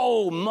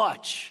so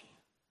much.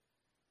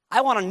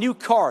 I want a new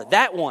car,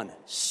 that one,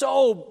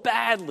 so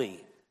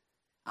badly.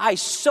 I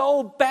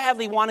so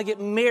badly want to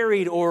get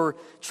married or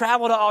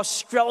travel to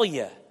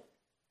Australia.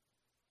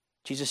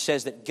 Jesus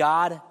says that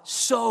God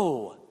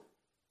so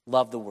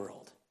loved the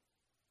world.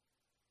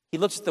 He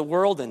looks at the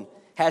world and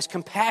has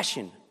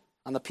compassion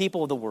on the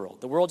people of the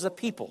world. The world's the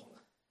people.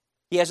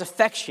 He has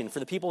affection for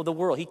the people of the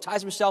world. He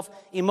ties himself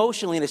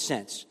emotionally, in a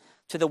sense,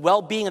 to the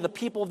well-being of the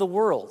people of the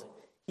world.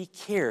 He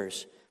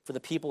cares for the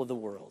people of the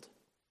world.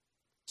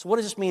 So what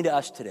does this mean to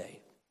us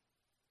today?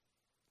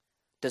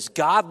 Does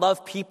God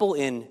love people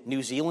in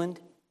New Zealand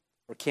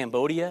or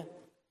Cambodia?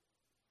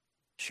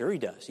 Sure he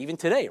does, even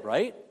today,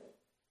 right?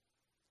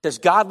 Does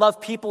God love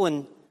people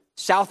in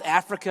South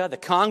Africa, the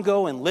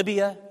Congo, and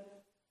Libya?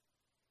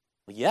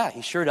 Well, yeah,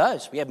 he sure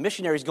does. We have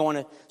missionaries going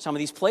to some of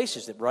these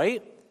places,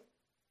 right?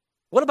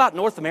 What about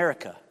North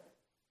America?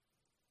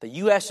 The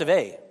U.S. of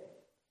A.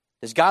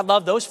 Does God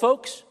love those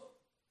folks?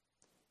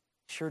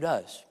 Sure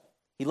does.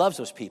 He loves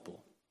those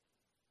people.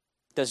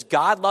 Does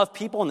God love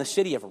people in the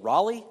city of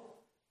Raleigh?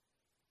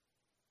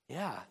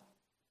 Yeah,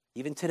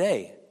 even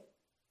today.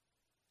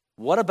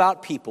 What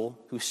about people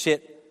who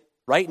sit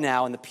right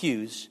now in the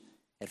pews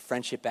at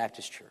Friendship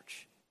Baptist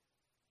Church?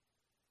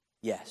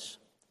 Yes,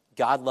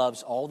 God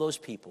loves all those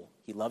people.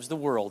 He loves the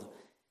world,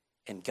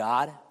 and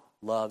God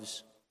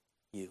loves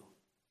you.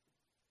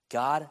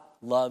 God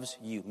loves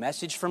you.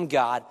 Message from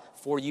God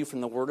for you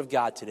from the Word of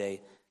God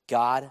today.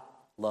 God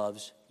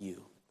loves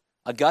you.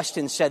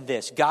 Augustine said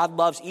this: God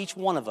loves each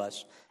one of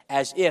us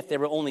as if there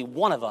were only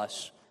one of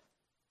us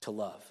to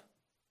love.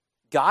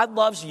 God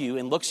loves you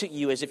and looks at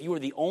you as if you were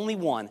the only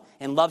one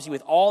and loves you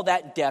with all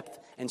that depth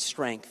and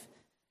strength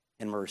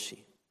and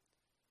mercy.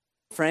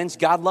 Friends,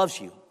 God loves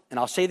you. And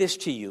I'll say this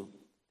to you.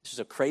 This is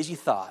a crazy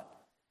thought.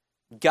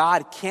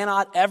 God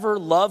cannot ever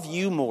love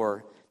you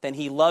more than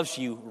he loves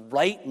you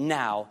right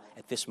now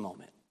at this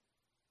moment.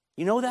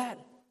 You know that?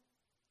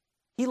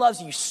 He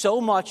loves you so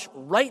much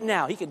right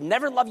now. He could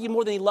never love you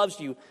more than he loves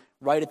you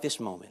right at this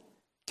moment.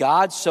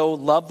 God so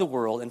loved the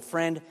world. And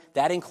friend,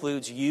 that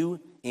includes you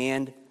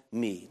and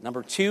me.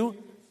 Number two,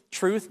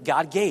 truth,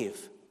 God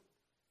gave.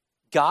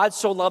 God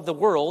so loved the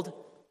world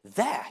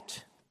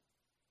that.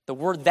 The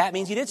word that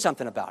means he did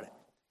something about it.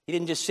 He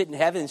didn't just sit in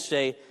heaven and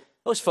say,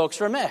 those folks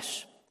are a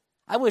mess.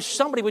 I wish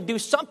somebody would do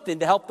something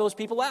to help those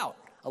people out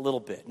a little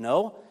bit.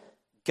 No,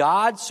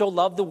 God so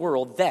loved the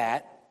world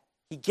that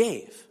he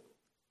gave.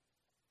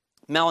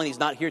 Melanie's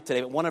not here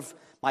today, but one of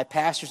my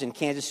pastors in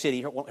Kansas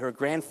City, her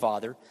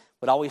grandfather,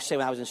 would always say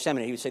when I was in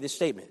seminary, he would say this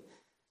statement: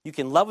 you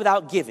can love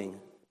without giving,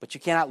 but you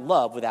cannot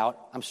love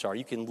without,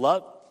 you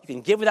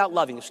can give without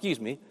loving,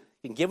 you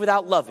can give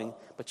without loving,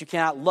 but you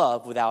cannot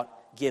love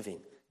without giving.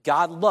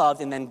 God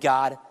loved and then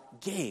God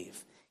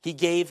gave. He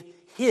gave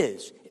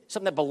his,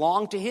 something that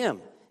belonged to him.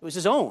 It was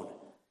his own.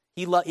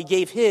 He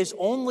gave his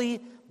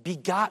only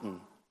begotten.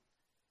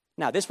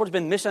 Now, this word's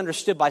been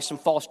misunderstood by some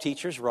false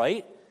teachers,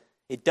 right?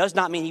 It does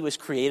not mean he was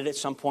created at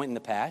some point in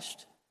the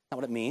past. Not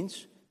what it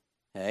means.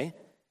 Okay?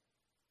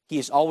 He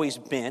has always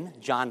been.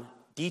 John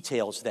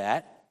details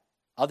that.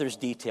 Others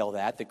detail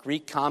that. The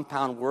Greek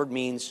compound word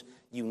means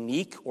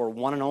unique or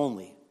one and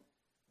only.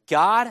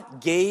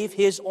 God gave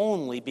his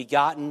only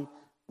begotten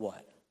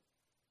what?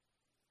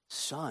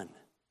 Son.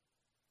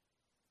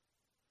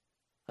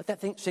 Let that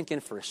thing sink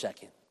in for a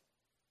second.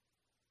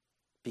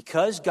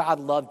 Because God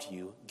loved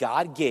you,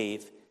 God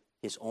gave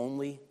his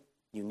only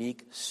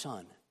unique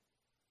Son.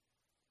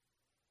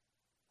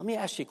 Let me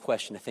ask you a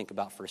question to think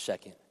about for a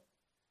second.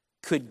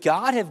 Could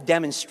God have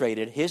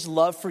demonstrated his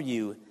love for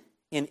you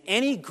in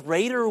any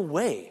greater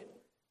way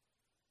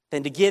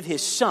than to give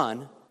his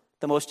Son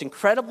the most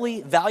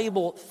incredibly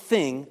valuable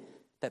thing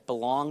that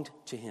belonged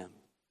to him?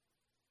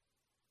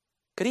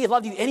 Could he have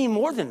loved you any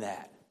more than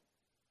that?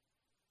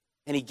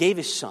 And he gave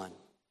his Son.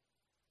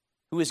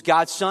 Who is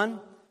God's Son?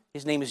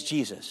 His name is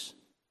Jesus.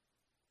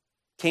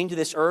 Came to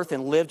this earth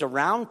and lived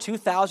around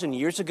 2,000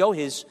 years ago.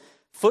 His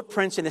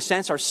footprints, in a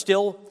sense, are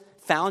still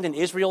found in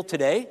Israel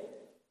today.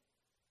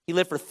 He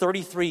lived for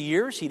 33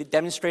 years. He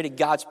demonstrated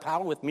God's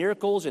power with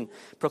miracles and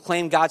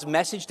proclaimed God's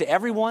message to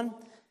everyone. And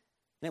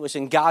it was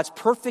in God's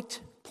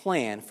perfect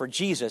plan for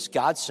Jesus,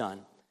 God's Son,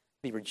 to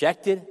be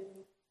rejected,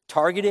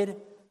 targeted,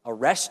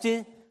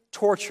 arrested,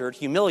 tortured,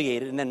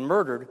 humiliated, and then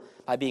murdered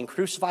by being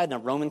crucified on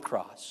a Roman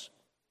cross.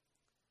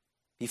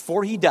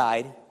 Before he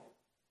died,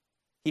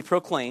 he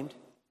proclaimed,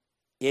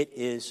 "It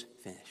is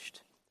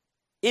finished."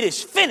 It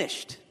is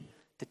finished,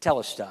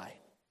 tetelestai.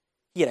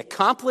 He had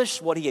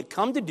accomplished what he had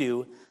come to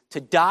do,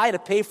 to die to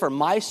pay for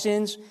my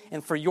sins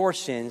and for your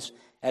sins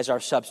as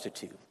our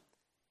substitute.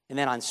 And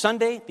then on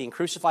Sunday, being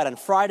crucified on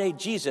Friday,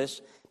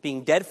 Jesus,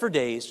 being dead for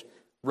days,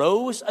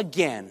 rose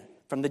again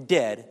from the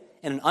dead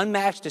in an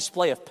unmatched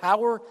display of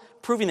power,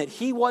 proving that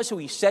he was who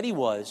he said he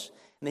was,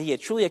 and that he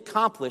had truly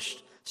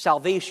accomplished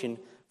salvation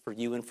for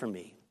you and for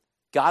me.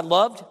 God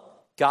loved,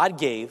 God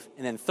gave,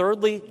 and then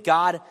thirdly,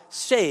 God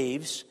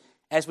saves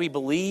as we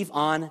believe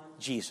on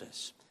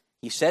Jesus.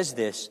 He says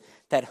this,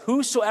 that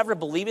whosoever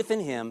believeth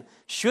in him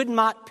should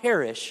not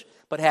perish,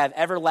 but have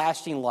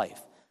everlasting life.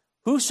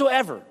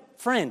 Whosoever,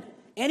 friend,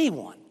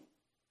 anyone,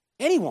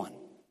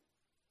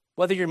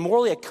 whether you're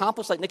morally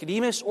accomplished like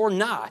Nicodemus or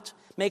not,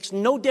 makes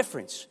no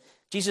difference.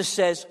 Jesus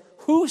says,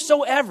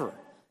 whosoever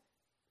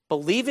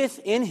believeth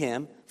in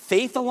him,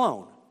 faith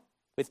alone,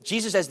 with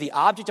Jesus as the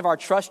object of our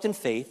trust and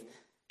faith,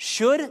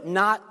 should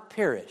not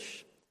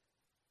perish.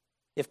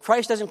 If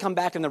Christ doesn't come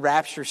back in the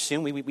rapture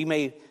soon, we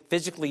may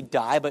physically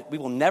die, but we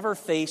will never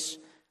face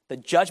the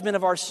judgment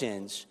of our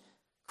sins.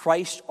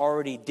 Christ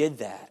already did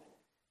that.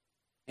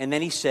 And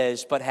then he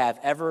says, but have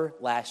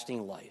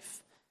everlasting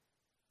life.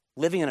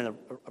 living in a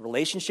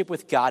relationship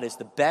with God is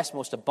the best,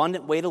 most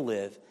abundant way to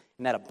live,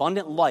 and that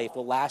abundant life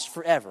will last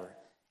forever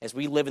as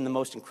we live in the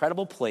most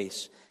incredible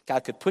place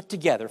God could put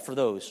together for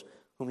those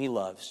whom he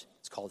loves.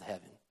 It's called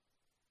heaven.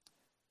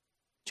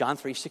 John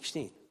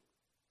 3:16.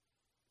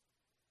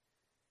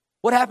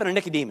 What happened to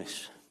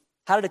Nicodemus?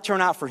 How did it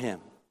turn out for him?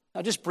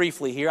 Now, just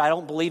briefly here, I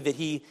don't believe that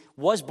he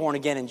was born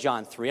again in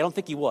John 3. I don't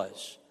think he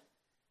was.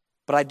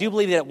 But I do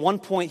believe that at one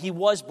point he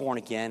was born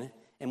again,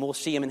 and we'll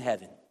see him in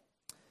heaven.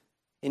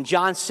 In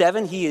John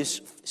 7, he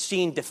is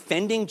seen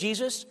defending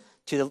Jesus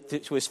to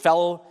his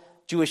fellow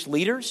Jewish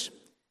leaders.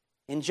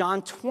 In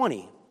John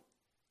 20,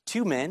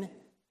 two men,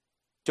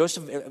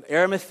 Joseph of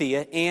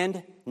Arimathea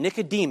and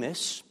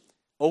Nicodemus,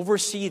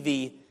 oversee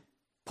the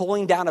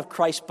pulling down of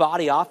Christ's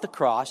body off the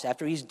cross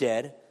after he's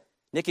dead.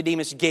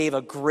 Nicodemus gave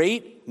a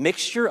great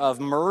mixture of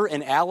myrrh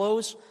and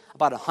aloes,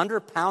 about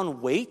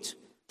 100-pound weight.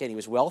 Again, he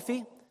was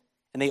wealthy.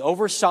 And they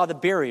oversaw the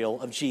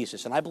burial of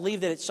Jesus. And I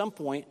believe that at some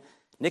point,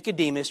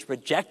 Nicodemus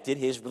rejected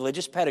his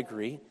religious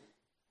pedigree,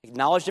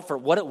 acknowledged it for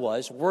what it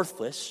was,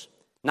 worthless,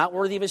 not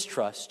worthy of his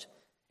trust.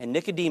 And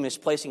Nicodemus,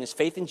 placing his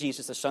faith in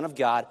Jesus, the Son of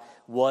God,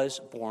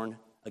 was born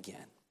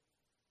again.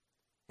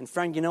 And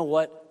friend, you know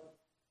what?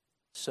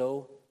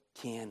 So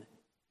can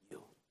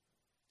you.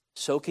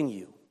 So can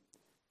you.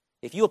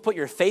 If you will put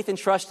your faith and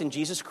trust in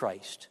Jesus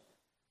Christ,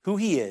 who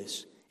he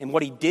is, and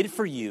what he did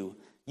for you,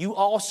 you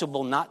also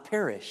will not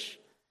perish,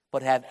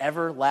 but have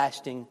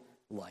everlasting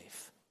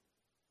life.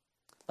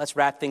 Let's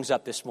wrap things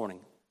up this morning.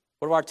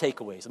 What are our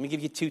takeaways? Let me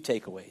give you two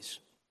takeaways.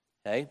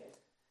 Okay?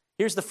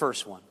 Here's the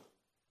first one.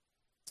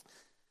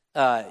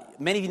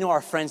 Many of you know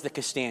our friends, the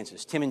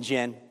Costanzas, Tim and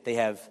Jen. They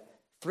have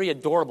 3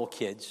 adorable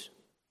kids,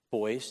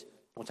 boys.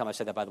 One time I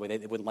said that, by the way,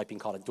 they wouldn't like being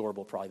called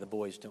adorable, probably the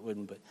boys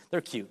wouldn't, but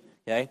they're cute.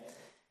 Okay?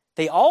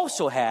 They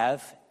also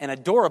have an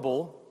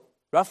adorable,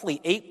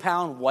 roughly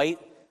 8-pound white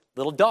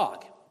little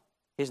dog.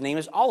 His name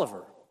is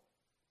Oliver.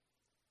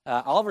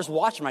 Oliver's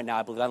watching right now,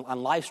 I believe,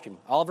 on live stream.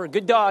 Oliver,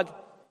 good dog.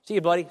 See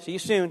you, buddy. See you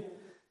soon.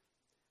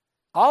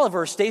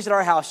 Oliver stays at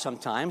our house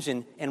sometimes,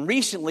 and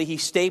recently he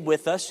stayed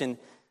with us, and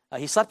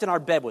he slept in our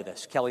bed with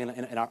us, Kelly,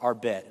 in our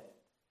bed.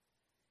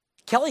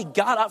 Kelly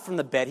got up from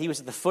the bed. He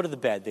was at the foot of the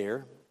bed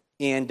there,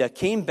 and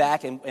came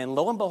back, and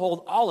lo and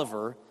behold,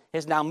 Oliver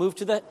has now moved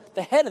to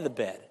the head of the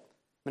bed.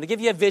 I'm going to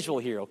give you a visual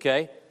here,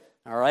 okay?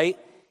 All right?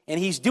 And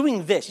he's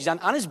doing this. He's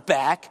on his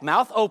back,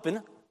 mouth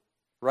open,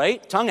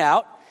 right? Tongue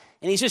out.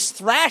 And he's just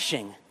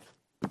thrashing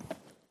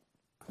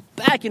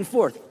back and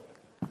forth.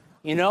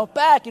 You know,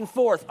 back and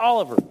forth,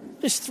 Oliver.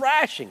 Just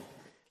thrashing.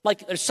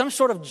 Like there's some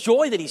sort of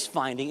joy that he's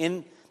finding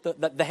in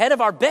the head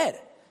of our bed.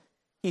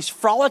 He's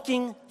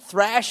frolicking,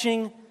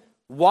 thrashing,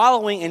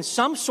 wallowing in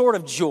some sort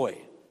of joy.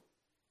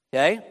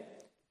 Okay?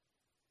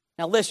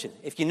 Now listen,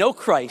 if you know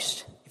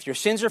Christ, if your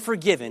sins are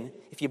forgiven,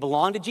 if you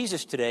belong to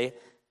Jesus today,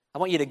 I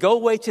want you to go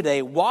away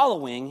today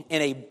wallowing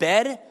in a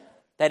bed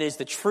that is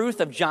the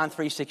truth of John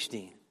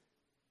 3:16.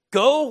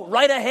 Go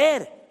right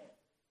ahead.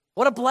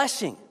 What a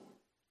blessing.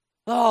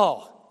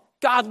 Oh,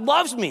 God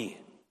loves me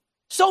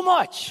so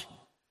much.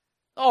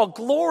 Oh,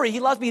 glory. He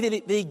loves me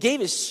that he gave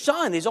his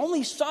son, his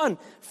only son,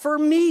 for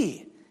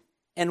me.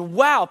 And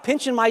wow,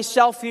 pinching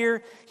myself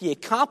here, he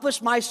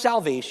accomplished my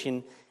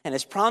salvation and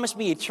has promised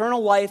me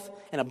eternal life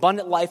and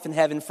abundant life in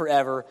heaven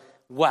forever.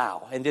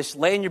 Wow. And just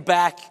lay on your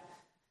back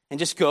and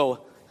just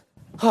go,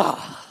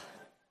 ah,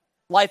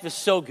 life is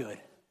so good,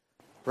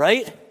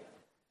 right?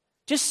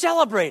 Just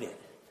celebrate it.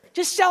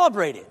 Just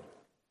celebrate it.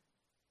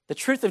 The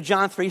truth of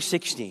John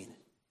 3:16.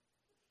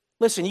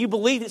 Listen, you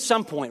believed at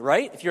some point,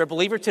 right? If you're a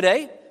believer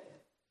today,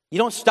 you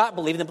don't stop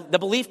believing. The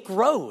belief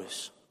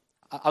grows.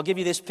 I'll give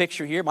you this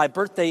picture here. My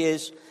birthday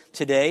is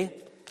today,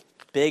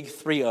 big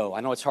 3-0.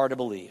 I know it's hard to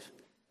believe.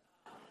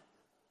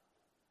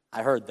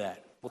 I heard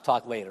that. We'll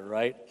talk later,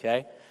 right?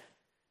 Okay.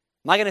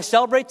 Am I going to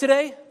celebrate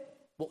today?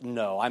 Well,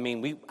 no. I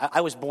mean, I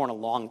was born a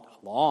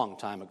long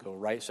time ago,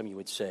 right? Some of you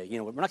would say, you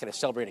know, we're not going to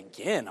celebrate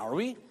again, are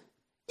we?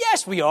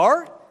 Yes, we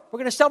are. We're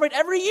going to celebrate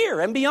every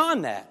year and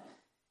beyond that.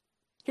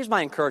 Here's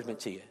my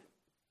encouragement to you.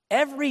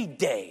 Every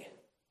day,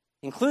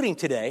 including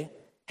today,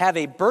 have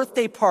a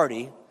birthday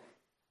party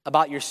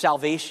about your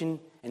salvation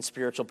and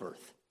spiritual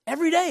birth.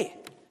 Every day.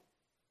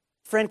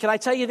 Friend, can I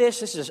tell you this?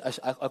 This is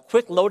a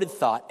quick loaded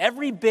thought.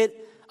 Every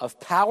bit of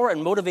power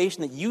and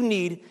motivation that you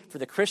need for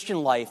the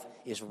Christian life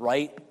is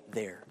right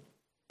there.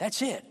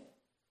 That's it.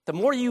 The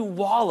more you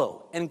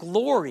wallow and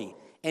glory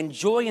and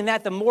joy in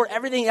that, the more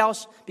everything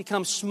else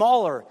becomes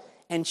smaller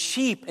and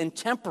cheap and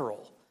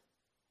temporal.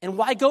 And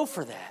why go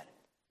for that?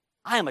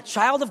 I am a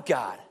child of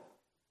God,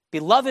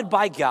 beloved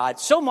by God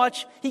so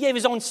much he gave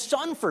his own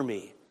son for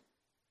me.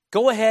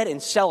 Go ahead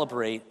and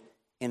celebrate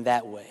in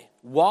that way.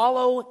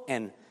 Wallow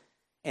and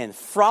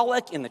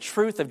frolic in the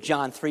truth of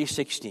John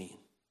 3:16.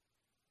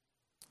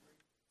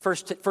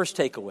 First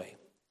takeaway.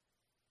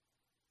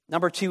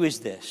 Number 2 is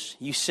this.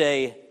 You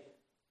say,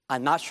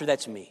 I'm not sure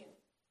that's me.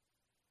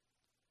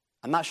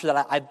 I'm not sure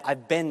that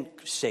I've been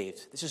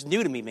saved. This is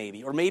new to me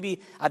maybe. Or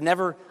maybe I've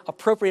never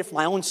appropriated for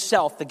my own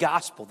self the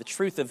gospel, the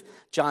truth of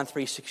John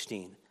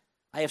 3:16.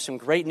 I have some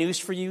great news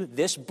for you.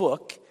 This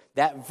book,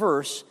 that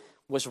verse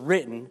was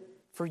written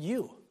for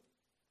you.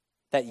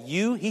 That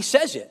you, he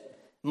says it,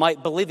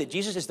 might believe that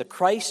Jesus is the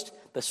Christ,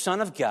 the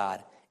Son of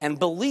God, and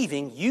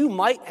believing you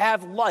might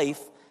have life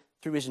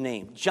through his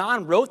name.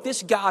 John wrote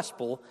this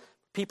gospel,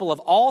 people of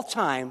all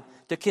time,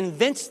 to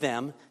convince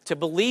them to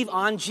believe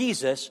on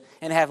Jesus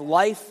and have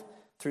life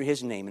through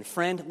his name. And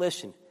friend,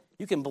 listen,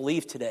 you can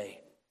believe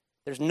today.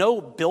 There's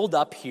no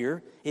build-up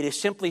here. It is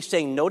simply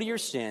saying no to your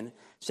sin,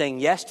 saying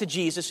yes to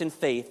Jesus in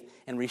faith,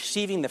 and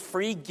receiving the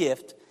free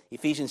gift,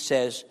 Ephesians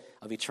says,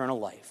 of eternal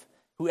life.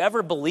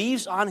 Whoever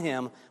believes on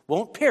him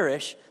won't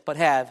perish, but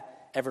have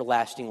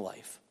everlasting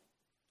life.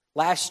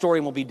 Last story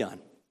and we'll be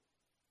done.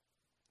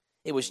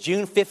 It was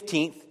June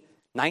 15th,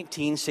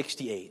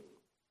 1968.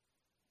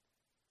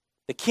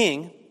 The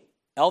King,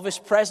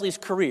 Elvis Presley's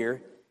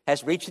career,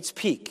 has reached its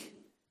peak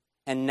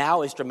and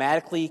now is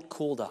dramatically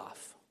cooled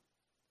off.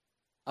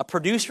 A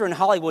producer in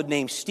Hollywood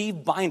named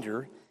Steve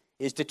Binder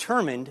is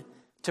determined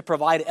to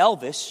provide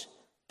Elvis,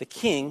 the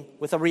King,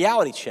 with a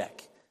reality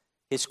check.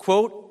 His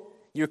quote,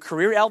 "Your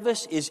career,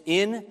 Elvis, is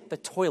in the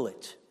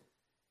toilet."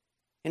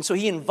 And so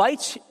he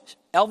invites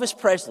Elvis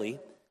Presley,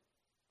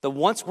 the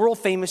once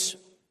world-famous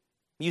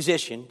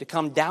musician, to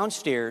come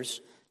downstairs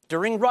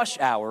during rush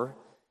hour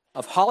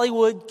of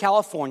Hollywood,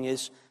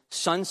 California's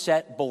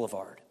Sunset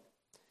Boulevard.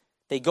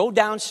 They go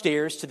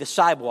downstairs to the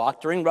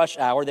sidewalk during rush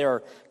hour. There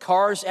are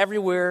cars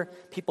everywhere,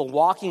 people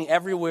walking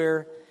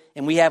everywhere,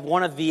 and we have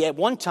at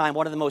one time,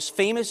 one of the most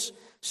famous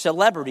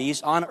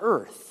celebrities on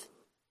earth.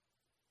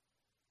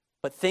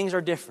 But things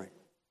are different.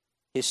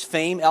 His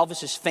fame,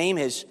 Elvis's fame,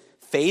 has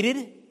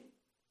faded.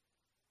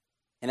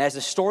 And as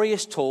the story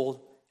is told,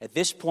 at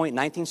this point,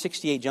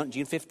 1968,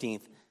 June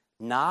 15th,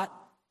 not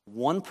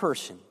one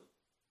person,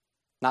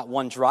 not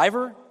one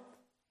driver,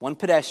 one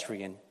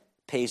pedestrian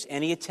pays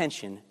any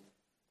attention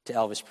to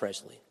Elvis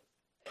Presley.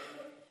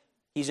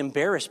 He's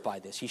embarrassed by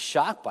this. He's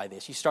shocked by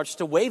this. He starts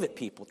to wave at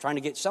people, trying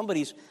to get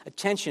somebody's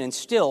attention, and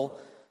still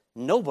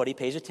nobody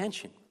pays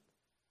attention.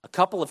 A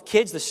couple of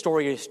kids, the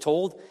story is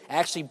told,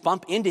 actually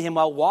bump into him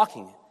while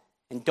walking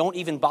and don't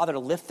even bother to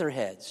lift their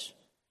heads.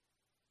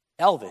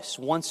 Elvis,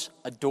 once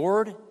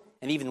adored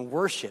and even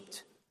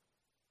worshipped,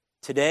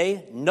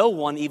 today no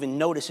one even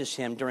notices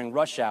him during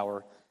rush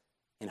hour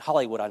in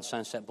Hollywood on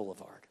Sunset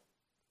Boulevard.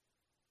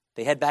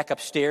 They head back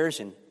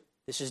upstairs, and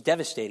this is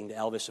devastating to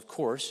Elvis, of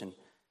course, and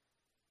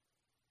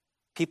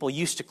people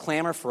used to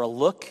clamor for a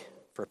look,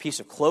 for a piece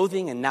of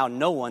clothing, and now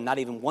no one, not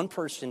even one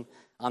person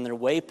on their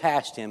way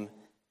past him,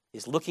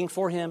 is looking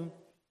for him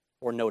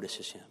or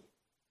notices him.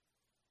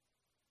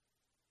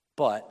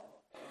 But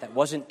that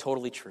wasn't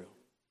totally true.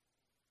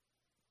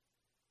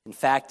 In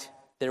fact,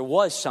 there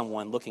was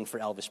someone looking for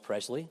Elvis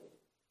Presley.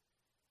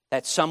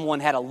 That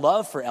someone had a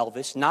love for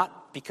Elvis,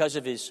 not because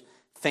of his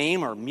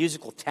fame or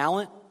musical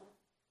talent.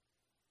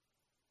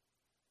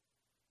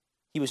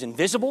 He was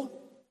invisible,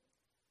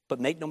 but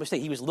make no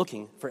mistake, he was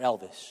looking for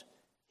Elvis.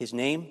 His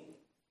name,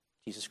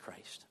 Jesus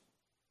Christ.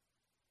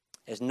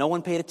 As no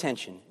one paid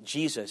attention,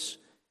 Jesus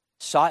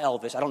saw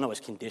Elvis. I don't know his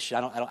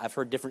condition. I've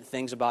heard different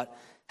things about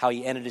how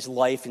he ended his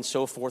life and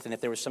so forth, and if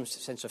there was some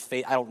sense of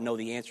fate. I don't know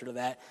the answer to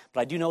that,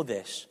 but I do know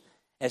this.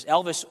 As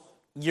Elvis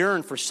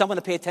yearned for someone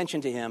to pay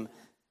attention to him,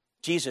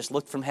 Jesus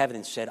looked from heaven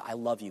and said, "I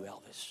love you,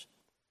 Elvis.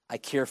 I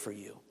care for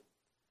you."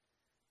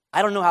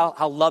 I don't know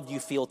how loved you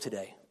feel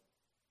today.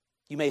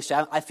 You may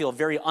say, "I feel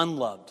very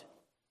unloved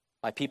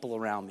by people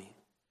around me."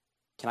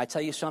 Can I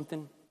tell you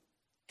something?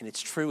 And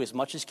it's true as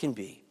much as can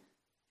be.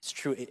 It's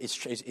true.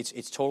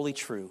 It's totally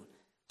true.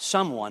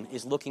 Someone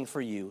is looking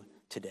for you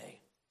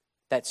today.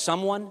 That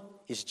someone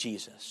is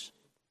Jesus.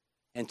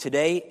 And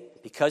today,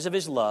 because of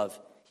his love,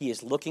 he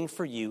is looking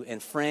for you.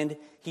 And friend,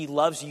 he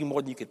loves you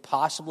more than you could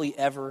possibly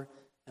ever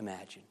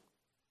imagine.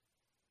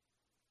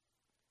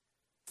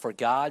 For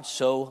God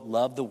so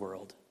loved the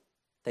world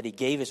that he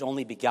gave his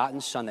only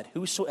begotten Son, that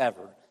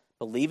whosoever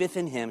believeth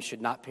in him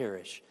should not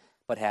perish,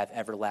 but have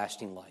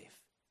everlasting life.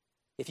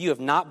 If you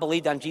have not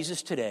believed on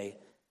Jesus today,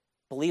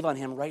 believe on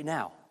him right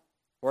now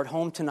or at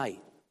home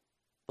tonight.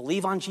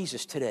 Believe on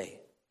Jesus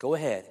today. Go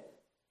ahead.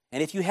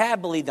 And if you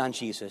have believed on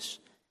Jesus,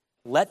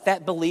 let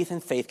that belief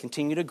and faith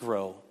continue to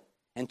grow.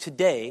 And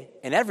today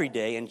and every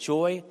day,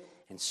 enjoy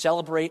and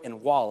celebrate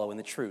and wallow in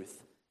the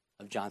truth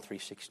of John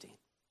 3:16.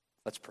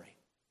 Let's pray.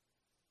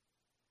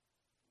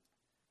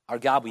 Our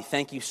God, we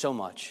thank you so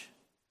much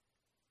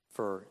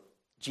for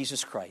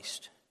Jesus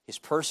Christ, his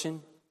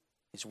person,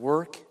 his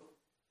work,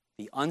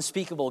 the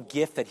unspeakable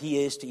gift that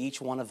he is to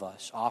each one of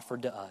us,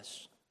 offered to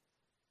us.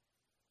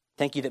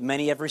 Thank you that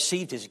many have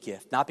received his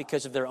gift, not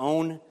because of their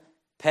own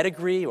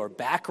pedigree or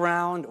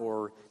background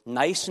or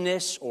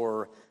niceness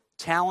or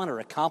talent or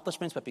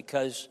accomplishments, but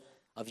because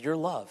of your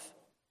love.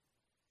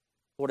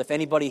 Lord, if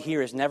anybody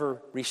here has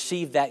never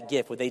received that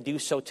gift, would they do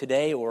so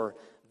today or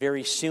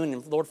very soon?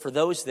 And Lord, for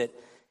those that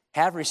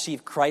have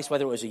received Christ,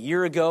 whether it was a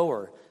year ago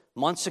or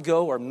months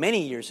ago or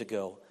many years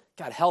ago,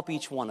 God, help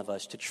each one of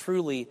us to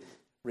truly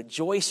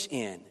rejoice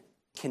in,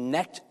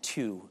 connect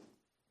to,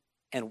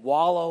 and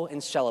wallow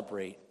and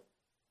celebrate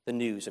the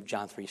news of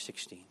John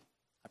 3:16.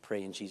 I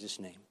pray in Jesus'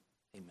 name.